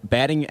an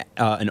batting,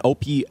 an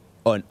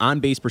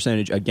on-base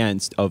percentage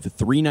against of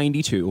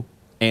 392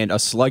 and a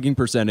slugging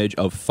percentage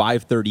of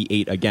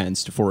 538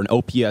 against for an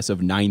OPS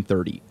of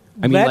 930.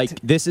 I mean,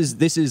 this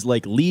is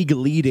like league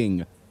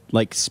leading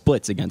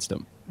splits against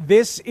him.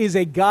 This is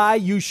a guy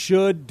you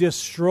should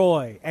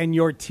destroy, and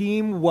your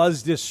team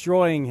was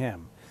destroying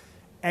him.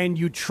 And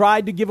you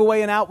tried to give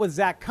away an out with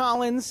Zach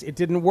Collins. It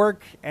didn't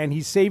work, and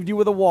he saved you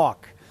with a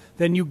walk.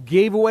 Then you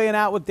gave away an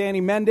out with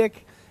Danny Mendick,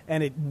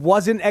 and it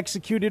wasn't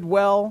executed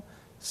well.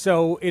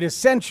 So it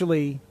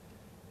essentially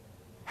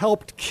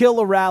helped kill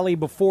a rally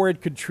before it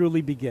could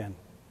truly begin.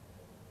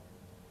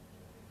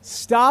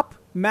 Stop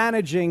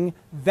managing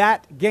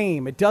that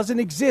game. It doesn't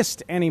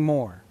exist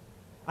anymore.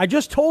 I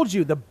just told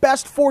you the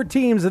best 4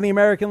 teams in the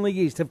American League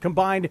East have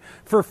combined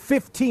for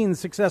 15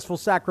 successful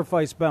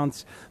sacrifice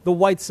bunts. The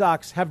White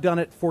Sox have done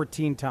it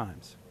 14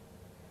 times.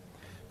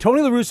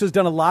 Tony La Russa has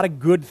done a lot of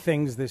good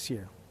things this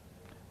year.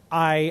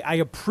 I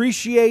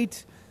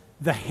appreciate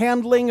the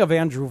handling of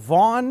Andrew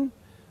Vaughn.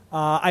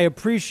 I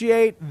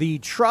appreciate the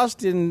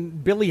trust in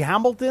Billy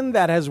Hamilton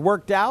that has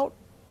worked out.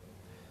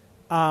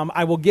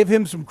 I will give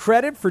him some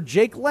credit for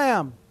Jake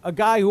Lamb, a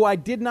guy who I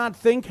did not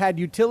think had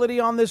utility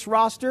on this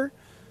roster,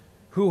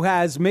 who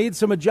has made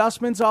some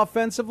adjustments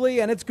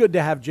offensively, and it's good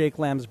to have Jake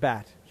Lamb's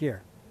bat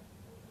here.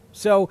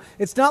 So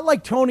it's not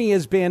like Tony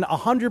has been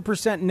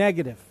 100%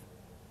 negative.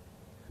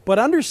 But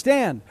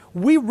understand,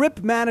 we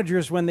rip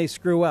managers when they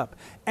screw up.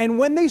 And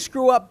when they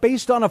screw up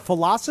based on a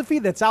philosophy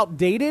that's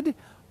outdated,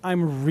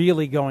 I'm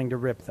really going to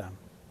rip them.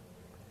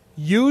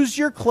 Use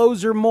your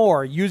closer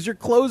more. Use your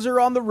closer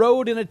on the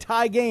road in a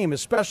tie game,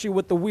 especially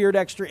with the weird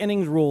extra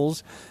innings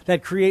rules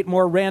that create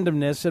more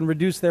randomness and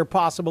reduce their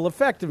possible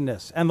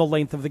effectiveness and the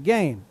length of the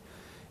game.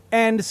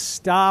 And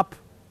stop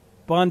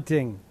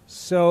bunting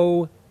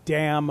so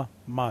damn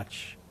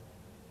much.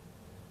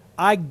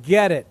 I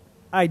get it.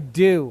 I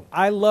do.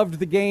 I loved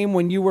the game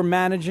when you were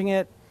managing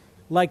it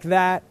like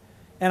that.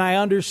 And I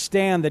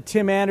understand that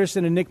Tim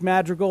Anderson and Nick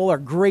Madrigal are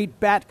great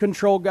bat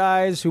control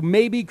guys who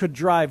maybe could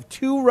drive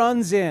 2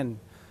 runs in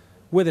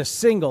with a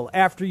single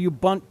after you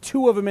bunt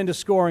 2 of them into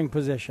scoring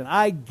position.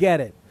 I get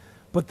it.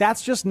 But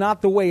that's just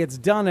not the way it's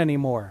done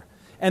anymore.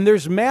 And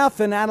there's math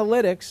and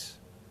analytics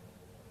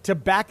to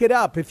back it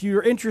up. If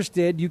you're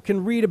interested, you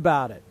can read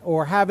about it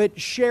or have it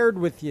shared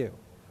with you.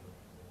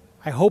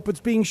 I hope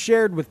it's being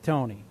shared with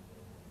Tony.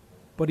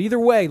 But either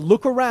way,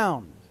 look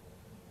around.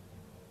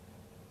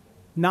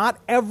 Not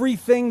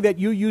everything that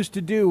you used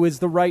to do is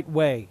the right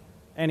way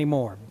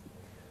anymore.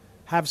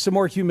 Have some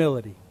more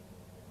humility.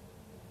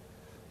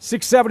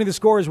 670 The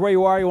Score is where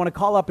you are. You want to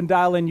call up and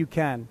dial in, you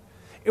can.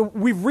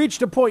 We've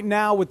reached a point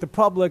now with the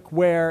public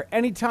where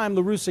anytime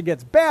La Russa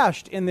gets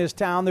bashed in this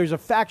town, there's a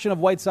faction of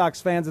White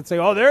Sox fans that say,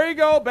 oh, there you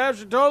go,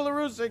 bashing Tony La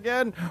Russa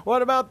again.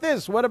 What about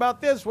this? What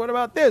about this? What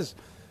about this?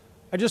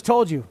 I just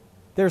told you,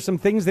 there are some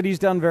things that he's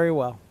done very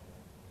well.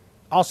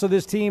 Also,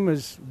 this team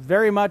is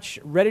very much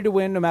ready to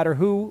win no matter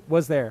who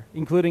was there,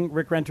 including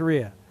Rick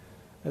Renteria,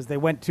 as they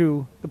went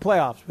to the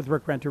playoffs with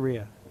Rick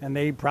Renteria. And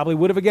they probably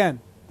would have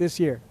again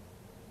this year.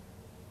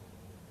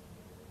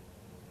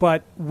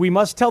 But we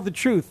must tell the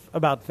truth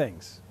about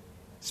things,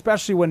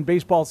 especially when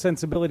baseball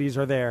sensibilities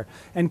are there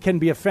and can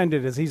be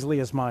offended as easily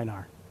as mine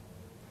are.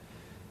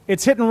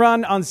 It's Hit and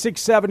Run on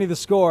 670 The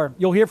Score.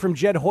 You'll hear from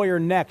Jed Hoyer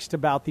next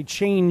about the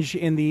change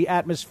in the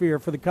atmosphere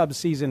for the Cubs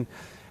season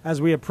as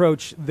we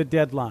approach the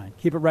deadline.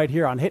 Keep it right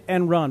here on Hit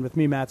and Run with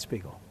me, Matt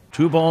Spiegel.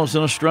 2 balls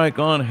and a strike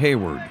on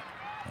Hayward.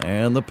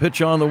 And the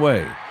pitch on the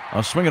way.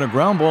 A swing and a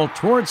ground ball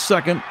towards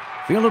second.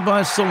 Fielded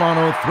by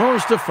Solano.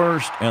 Throws to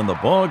first. And the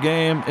ball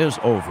game is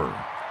over.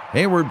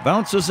 Hayward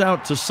bounces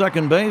out to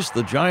second base.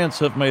 The Giants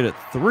have made it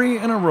 3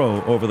 in a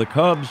row over the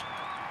Cubs.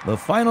 The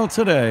final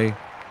today,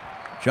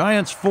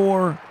 Giants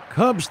 4,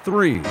 Cubs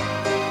 3.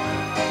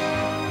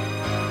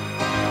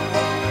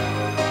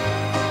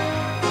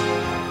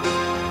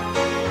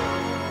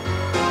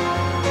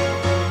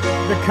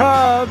 The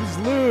Cubs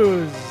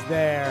lose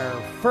their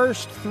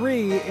first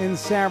 3 in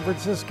San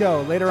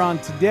Francisco. Later on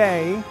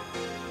today,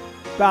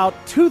 about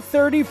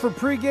 2:30 for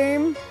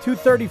pregame,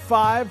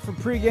 2:35 for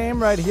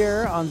pregame right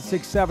here on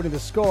 670 The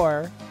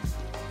Score.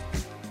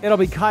 It'll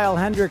be Kyle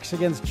Hendricks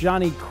against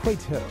Johnny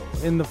Cueto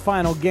in the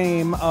final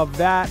game of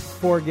that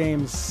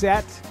 4-game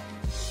set.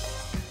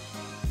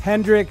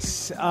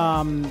 Hendricks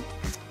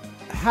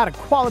had a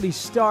quality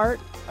start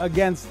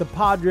against the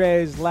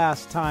Padres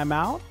last time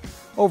out.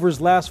 Over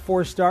his last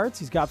 4 starts,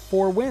 he's got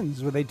 4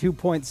 wins with a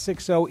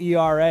 2.60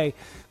 ERA.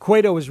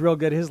 Cueto was real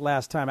good his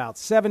last time out.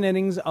 7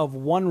 innings of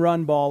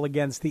 1-run ball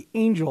against the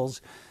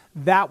Angels.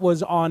 That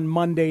was on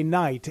Monday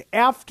night.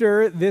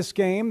 After this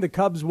game, the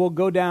Cubs will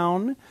go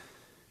down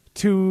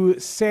to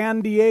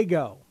San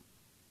Diego.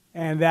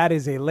 And that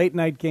is a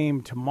late-night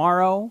game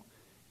tomorrow,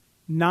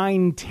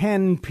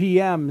 9:10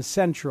 p.m.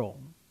 Central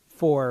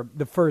for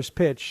the first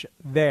pitch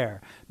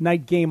there.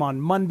 Night game on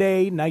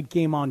Monday, night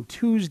game on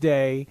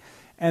Tuesday.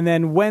 And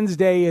then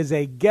Wednesday is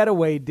a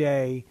getaway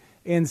day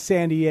in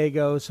San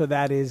Diego, so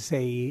that is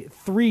a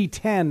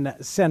 3:10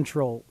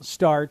 Central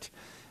start.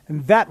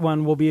 And that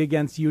one will be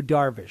against Yu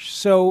Darvish.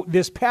 So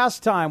this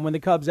past time when the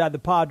Cubs had the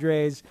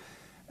Padres,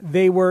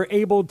 they were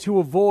able to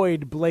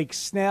avoid Blake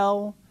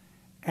Snell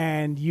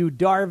and Yu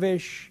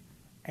Darvish,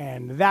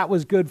 and that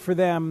was good for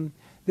them.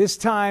 This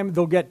time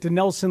they'll get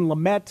Dinelson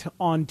Lamet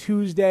on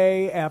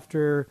Tuesday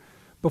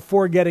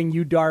before getting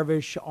Yu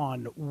Darvish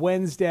on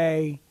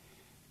Wednesday.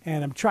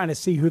 And I'm trying to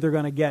see who they're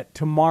going to get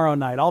tomorrow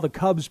night. All the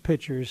Cubs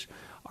pitchers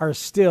are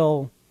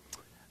still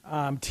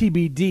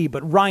TBD,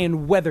 but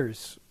Ryan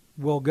Weathers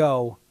will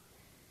go.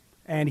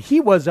 And he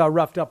was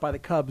roughed up by the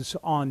Cubs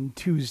on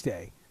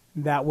Tuesday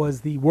That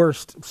was the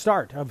worst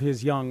start of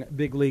his young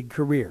big league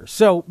career.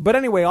 So, but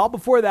anyway, all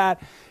before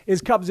that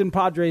is Cubs and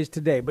Padres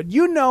today. But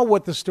you know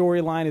what the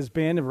storyline has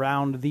been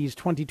around these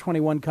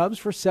 2021 Cubs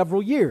for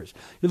several years.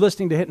 You're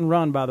listening to Hit and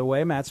Run, by the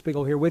way. Matt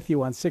Spiegel here with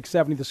you on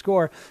 670 The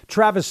Score.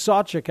 Travis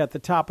Sawchik at the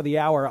top of the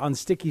hour on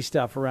Sticky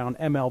Stuff around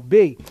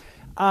MLB.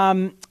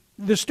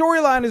 The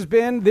storyline has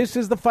been, this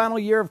is the final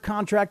year of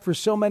contract for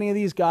so many of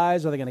these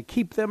guys. Are they going to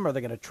keep them? Are they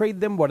going to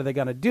trade them? What are they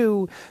going to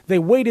do? They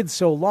waited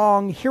so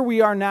long. Here we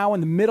are now in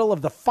the middle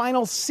of the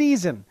final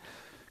season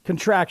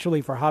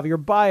contractually for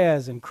Javier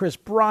Baez and Chris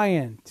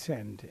Bryant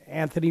and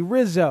Anthony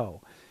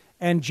Rizzo.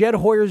 And Jed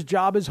Hoyer's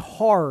job is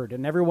hard,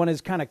 and everyone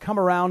has kind of come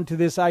around to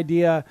this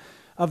idea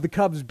of the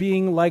Cubs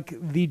being like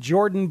the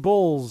Jordan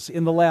Bulls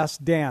in The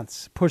Last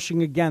Dance,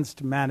 pushing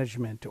against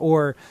management,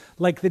 or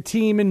like the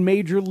team in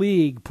Major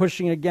League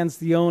pushing against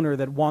the owner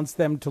that wants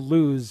them to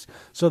lose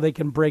so they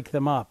can break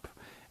them up.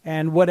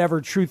 And whatever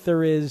truth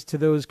there is to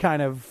those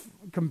kind of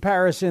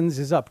comparisons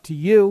is up to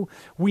you.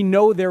 We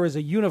know there is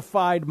a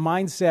unified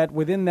mindset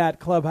within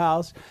that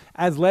clubhouse,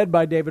 as led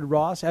by David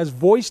Ross, as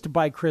voiced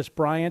by Chris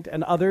Bryant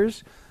and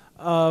others,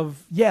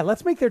 of, yeah,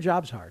 let's make their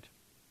jobs hard.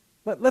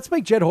 Let's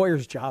make Jed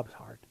Hoyer's jobs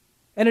hard.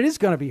 And it is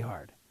going to be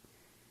hard.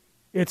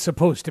 It's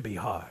supposed to be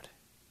hard.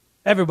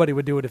 Everybody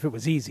would do it if it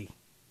was easy.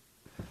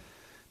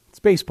 It's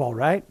baseball,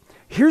 right?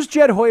 Here's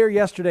Jed Hoyer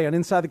yesterday on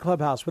Inside the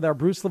Clubhouse with our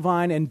Bruce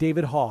Levine and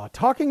David Haw,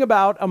 talking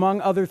about, among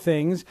other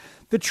things,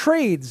 the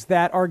trades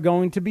that are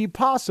going to be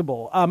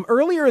possible.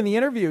 Earlier in the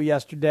interview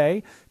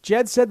yesterday,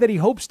 Jed said that he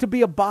hopes to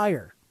be a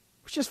buyer,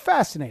 which is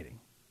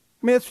fascinating.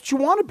 I mean, that's what you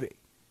want to be.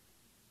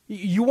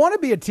 You want to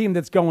be a team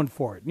that's going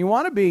for it. You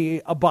want to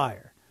be a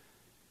buyer.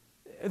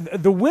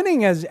 The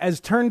winning has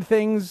turned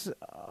things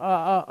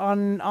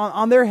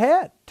on their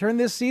head, turned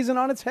this season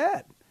on its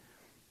head.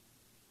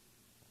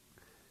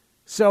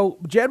 So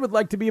Jed would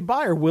like to be a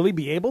buyer. Will he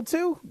be able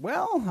to?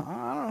 Well,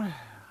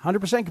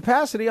 100%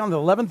 capacity on the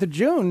 11th of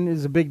June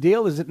is a big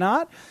deal, is it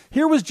not?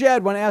 Here was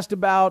Jed when asked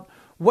about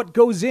what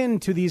goes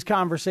into these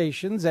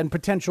conversations and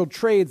potential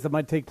trades that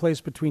might take place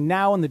between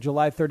now and the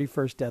July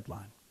 31st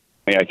deadline.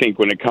 I think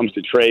when it comes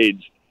to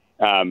trades,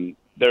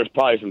 there's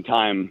probably some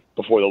time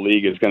before the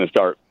league is going to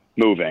start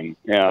moving.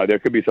 There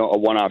could be a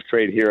one-off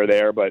trade here or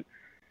there, but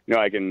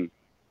I can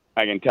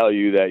tell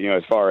you that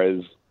as far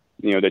as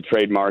the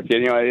trade market,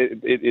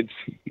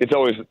 it's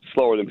always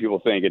slower than people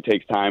think. It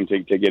takes time to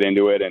get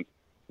into it, and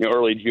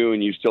early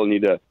June you still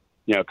need to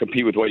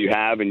compete with what you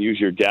have and use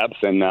your depth,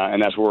 and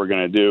that's what we're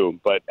going to do.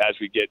 But as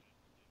we get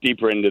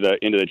deeper into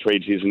the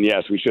trade season,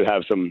 yes, we should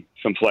have some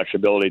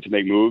flexibility to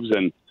make moves,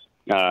 and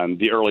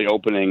the early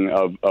opening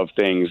of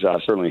things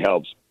certainly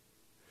helps.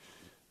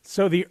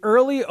 So the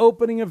early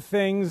opening of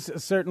things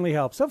certainly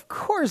helps. Of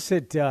course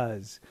it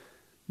does.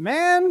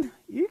 Man,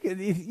 you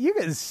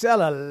could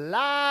sell a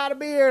lot of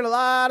beer and a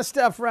lot of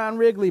stuff around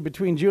Wrigley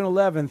between June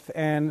 11th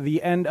and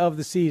the end of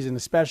the season,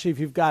 especially if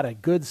you've got a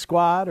good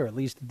squad or at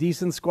least a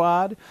decent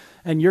squad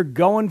and you're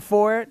going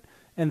for it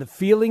and the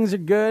feelings are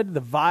good,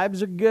 the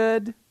vibes are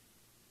good.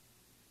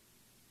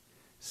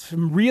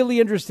 Some really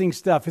interesting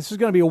stuff. This is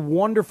going to be a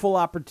wonderful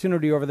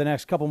opportunity over the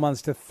next couple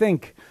months to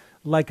think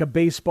like a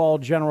baseball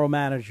general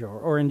manager,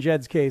 or in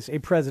Jed's case, a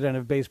president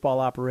of baseball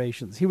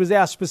operations. He was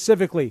asked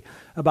specifically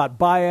about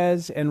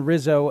Baez and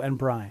Rizzo and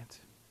Bryant.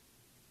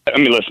 I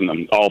mean,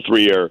 listen, all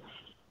three are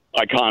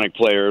iconic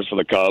players for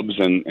the Cubs,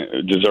 and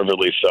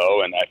deservedly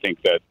so. And I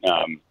think that,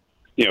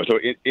 so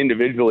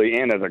individually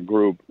and as a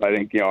group, I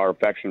think, our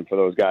affection for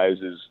those guys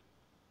is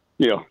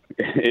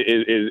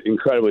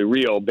incredibly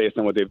real based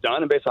on what they've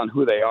done and based on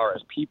who they are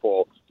as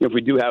people. If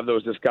we do have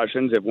those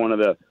discussions, if one of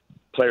the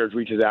players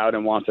reaches out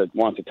and wants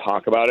to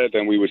talk about it,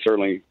 then we would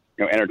certainly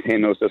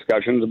entertain those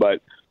discussions.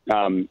 But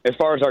as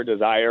far as our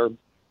desire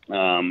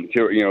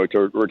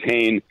to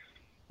retain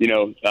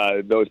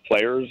those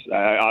players,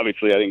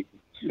 obviously I think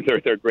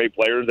they're great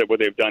players. That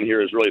what they've done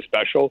here is really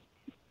special,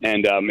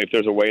 and if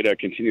there's a way to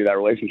continue that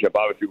relationship,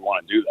 obviously we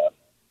want to do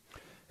that.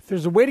 If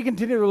there's a way to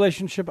continue the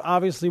relationship,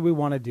 obviously we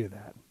want to do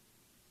that.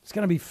 It's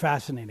going to be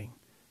fascinating.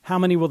 How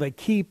many will they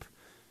keep?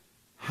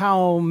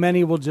 How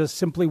many will just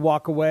simply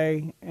walk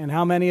away, and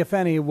how many, if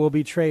any, will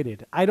be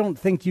traded? I don't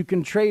think you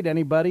can trade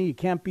anybody. You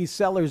can't be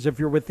sellers if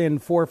you're within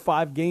 4 or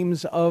 5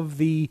 games of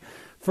the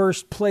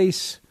first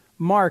place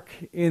mark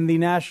in the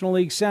National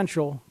League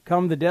Central.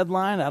 Come the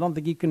deadline, I don't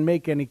think you can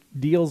make any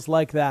deals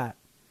like that.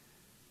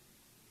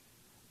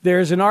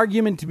 There's an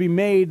argument to be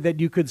made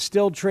that you could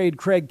still trade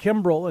Craig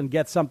Kimbrell and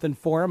get something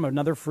for him,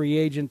 another free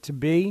agent to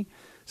be.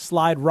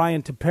 Slide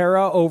Ryan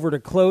Tepera over to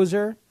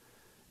closer.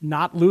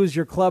 Not lose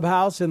your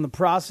clubhouse in the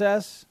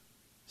process,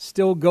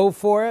 still go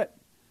for it,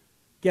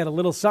 get a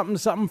little something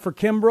for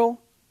Kimbrell.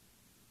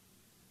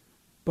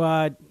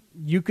 But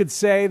you could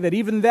say that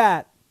even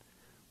that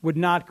would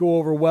not go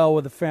over well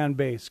with the fan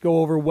base, go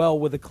over well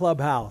with the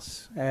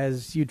clubhouse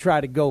as you try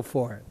to go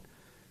for it.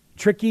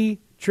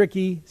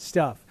 Tricky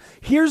stuff.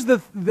 Here's the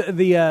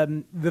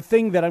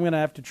thing that I'm going to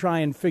have to try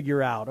and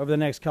figure out over the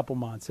next couple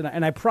months,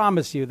 and I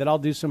promise you that I'll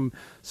do some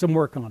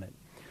work on it.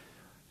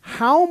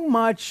 How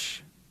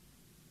much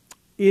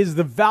is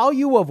the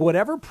value of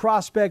whatever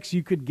prospects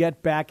you could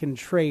get back in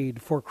trade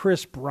for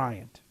Chris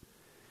Bryant,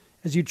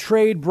 as you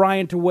trade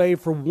Bryant away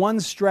for one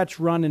stretch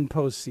run in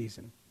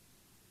postseason.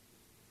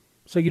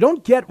 So you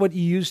don't get what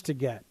you used to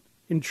get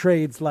in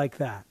trades like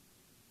that.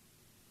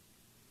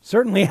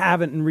 Certainly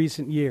haven't in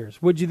recent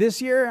years. Would you this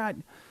year?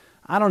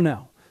 I don't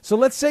know. So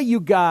let's say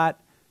you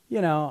got,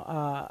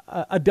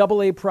 a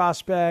double-A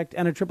prospect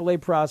and a triple-A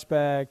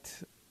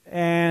prospect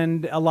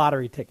and a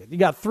lottery ticket. You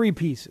got 3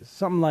 pieces,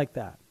 something like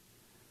that.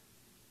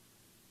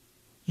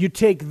 You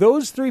take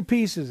those 3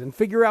 pieces and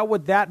figure out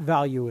what that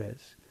value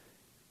is.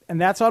 And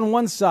that's on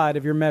one side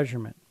of your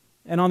measurement.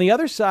 And on the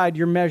other side,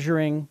 you're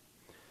measuring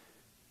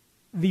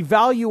the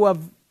value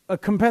of a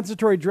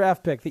compensatory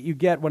draft pick that you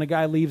get when a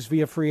guy leaves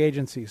via free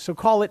agency. So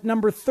call it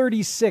number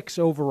 36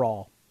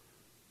 overall.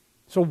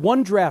 So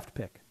 1 draft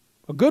pick,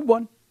 a good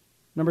one,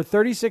 number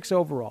 36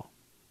 overall.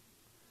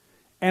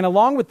 And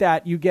along with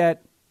that, you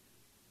get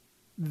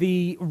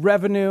the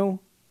revenue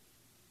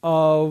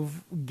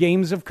of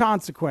games of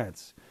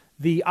consequence,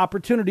 the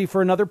opportunity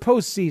for another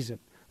postseason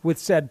with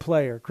said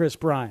player, Chris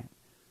Bryant.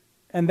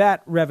 And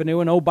that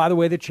revenue, and oh, by the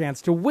way, the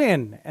chance to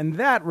win, and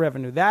that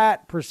revenue,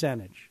 that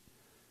percentage.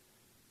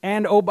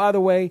 And oh, by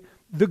the way,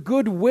 the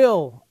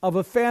goodwill of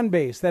a fan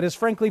base that has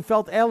frankly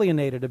felt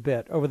alienated a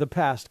bit over the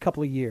past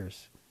couple of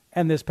years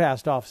and this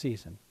past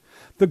offseason.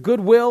 The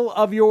goodwill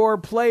of your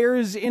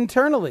players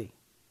internally.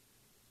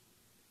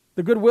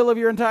 The goodwill of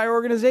your entire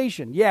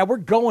organization. Yeah, we're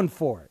going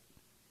for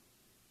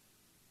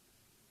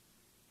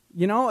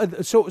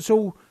it.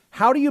 So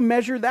how do you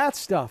measure that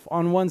stuff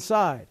on one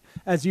side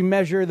as you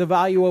measure the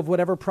value of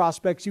whatever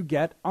prospects you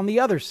get on the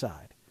other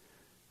side?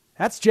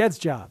 That's Jed's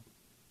job.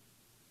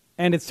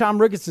 And it's Tom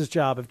Ricketts'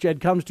 job if Jed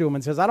comes to him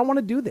and says, I don't want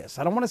to do this.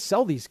 I don't want to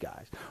sell these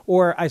guys.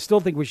 Or I still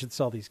think we should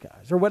sell these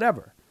guys. Or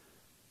whatever.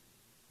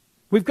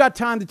 We've got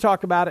time to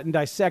talk about it and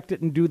dissect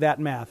it and do that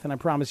math. And I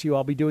promise you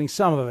I'll be doing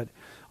some of it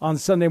on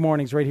Sunday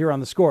mornings right here on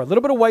The Score. A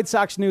little bit of White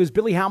Sox news.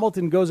 Billy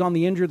Hamilton goes on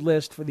the injured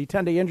list for the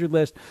 10-day injured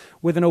list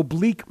with an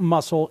oblique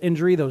muscle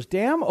injury. Those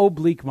damn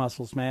oblique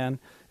muscles, man.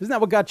 Isn't that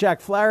what got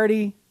Jack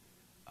Flaherty?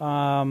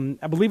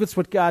 I believe it's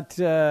what got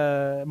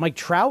Mike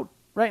Trout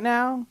right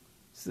now.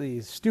 It's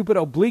the stupid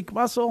oblique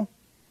muscle.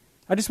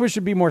 I just wish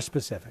it'd be more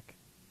specific.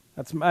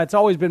 That's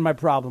always been my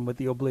problem with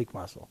the oblique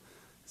muscle.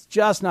 It's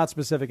just not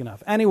specific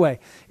enough. Anyway,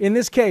 in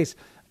this case,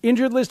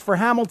 injured list for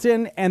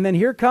Hamilton, and then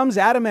here comes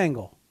Adam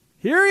Engel.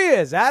 Here he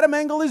is. Adam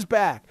Engel is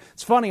back.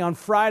 It's funny, on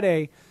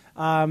Friday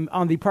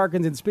on the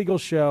Parkins and Spiegel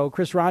show,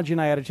 Chris Ranji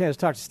and I had a chance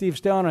to talk to Steve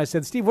Stone, and I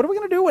said, Steve, what are we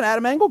going to do when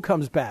Adam Engel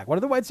comes back? What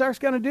are the White Sox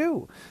going to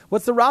do?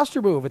 What's the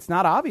roster move? It's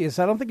not obvious.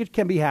 I don't think it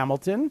can be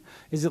Hamilton.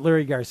 Is it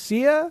Larry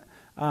Garcia?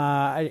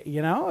 I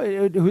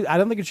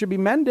don't think it should be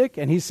Mendick.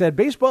 And he said,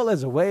 baseball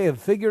is a way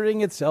of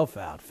figuring itself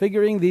out,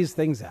 figuring these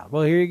things out.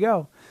 Well, here you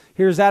go.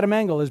 Here's Adam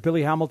Engel as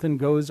Billy Hamilton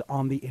goes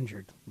on the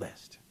injured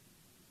list.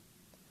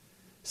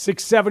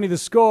 670 The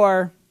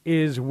Score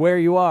is where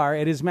you are.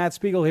 It is Matt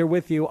Spiegel here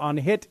with you on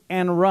Hit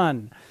and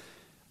Run.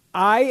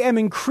 I am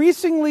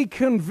increasingly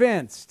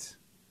convinced,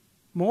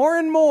 more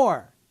and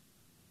more,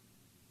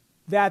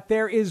 that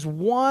there is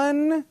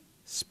one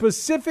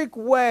specific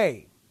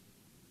way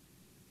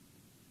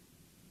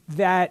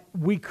that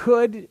we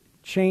could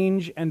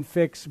change and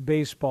fix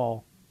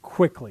baseball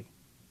quickly.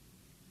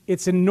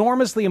 It's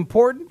enormously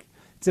important.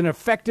 It's an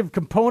effective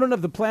component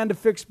of the plan to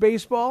fix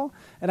baseball,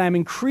 and I'm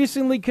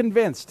increasingly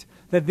convinced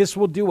that this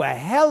will do a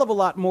hell of a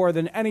lot more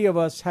than any of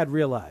us had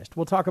realized.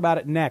 We'll talk about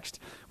it next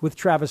with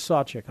Travis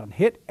Sawchik on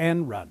Hit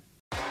and Run.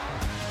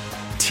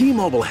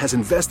 T-Mobile has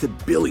invested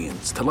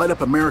billions to light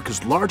up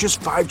America's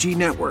largest 5G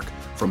network,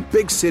 from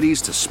big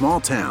cities to small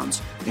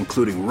towns,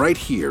 including right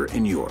here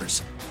in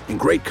yours. And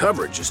great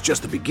coverage is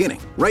just the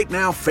beginning. Right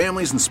now,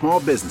 families and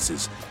small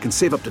businesses can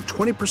save up to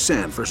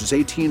 20% versus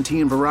AT&T and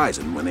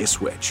Verizon when they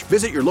switch.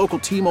 Visit your local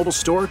T-Mobile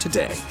store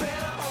today.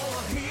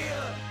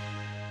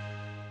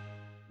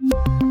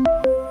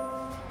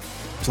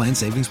 Plan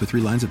savings with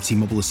 3 lines of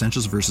T-Mobile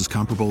Essentials versus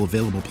comparable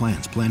available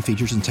plans. Plan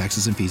features and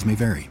taxes and fees may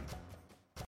vary.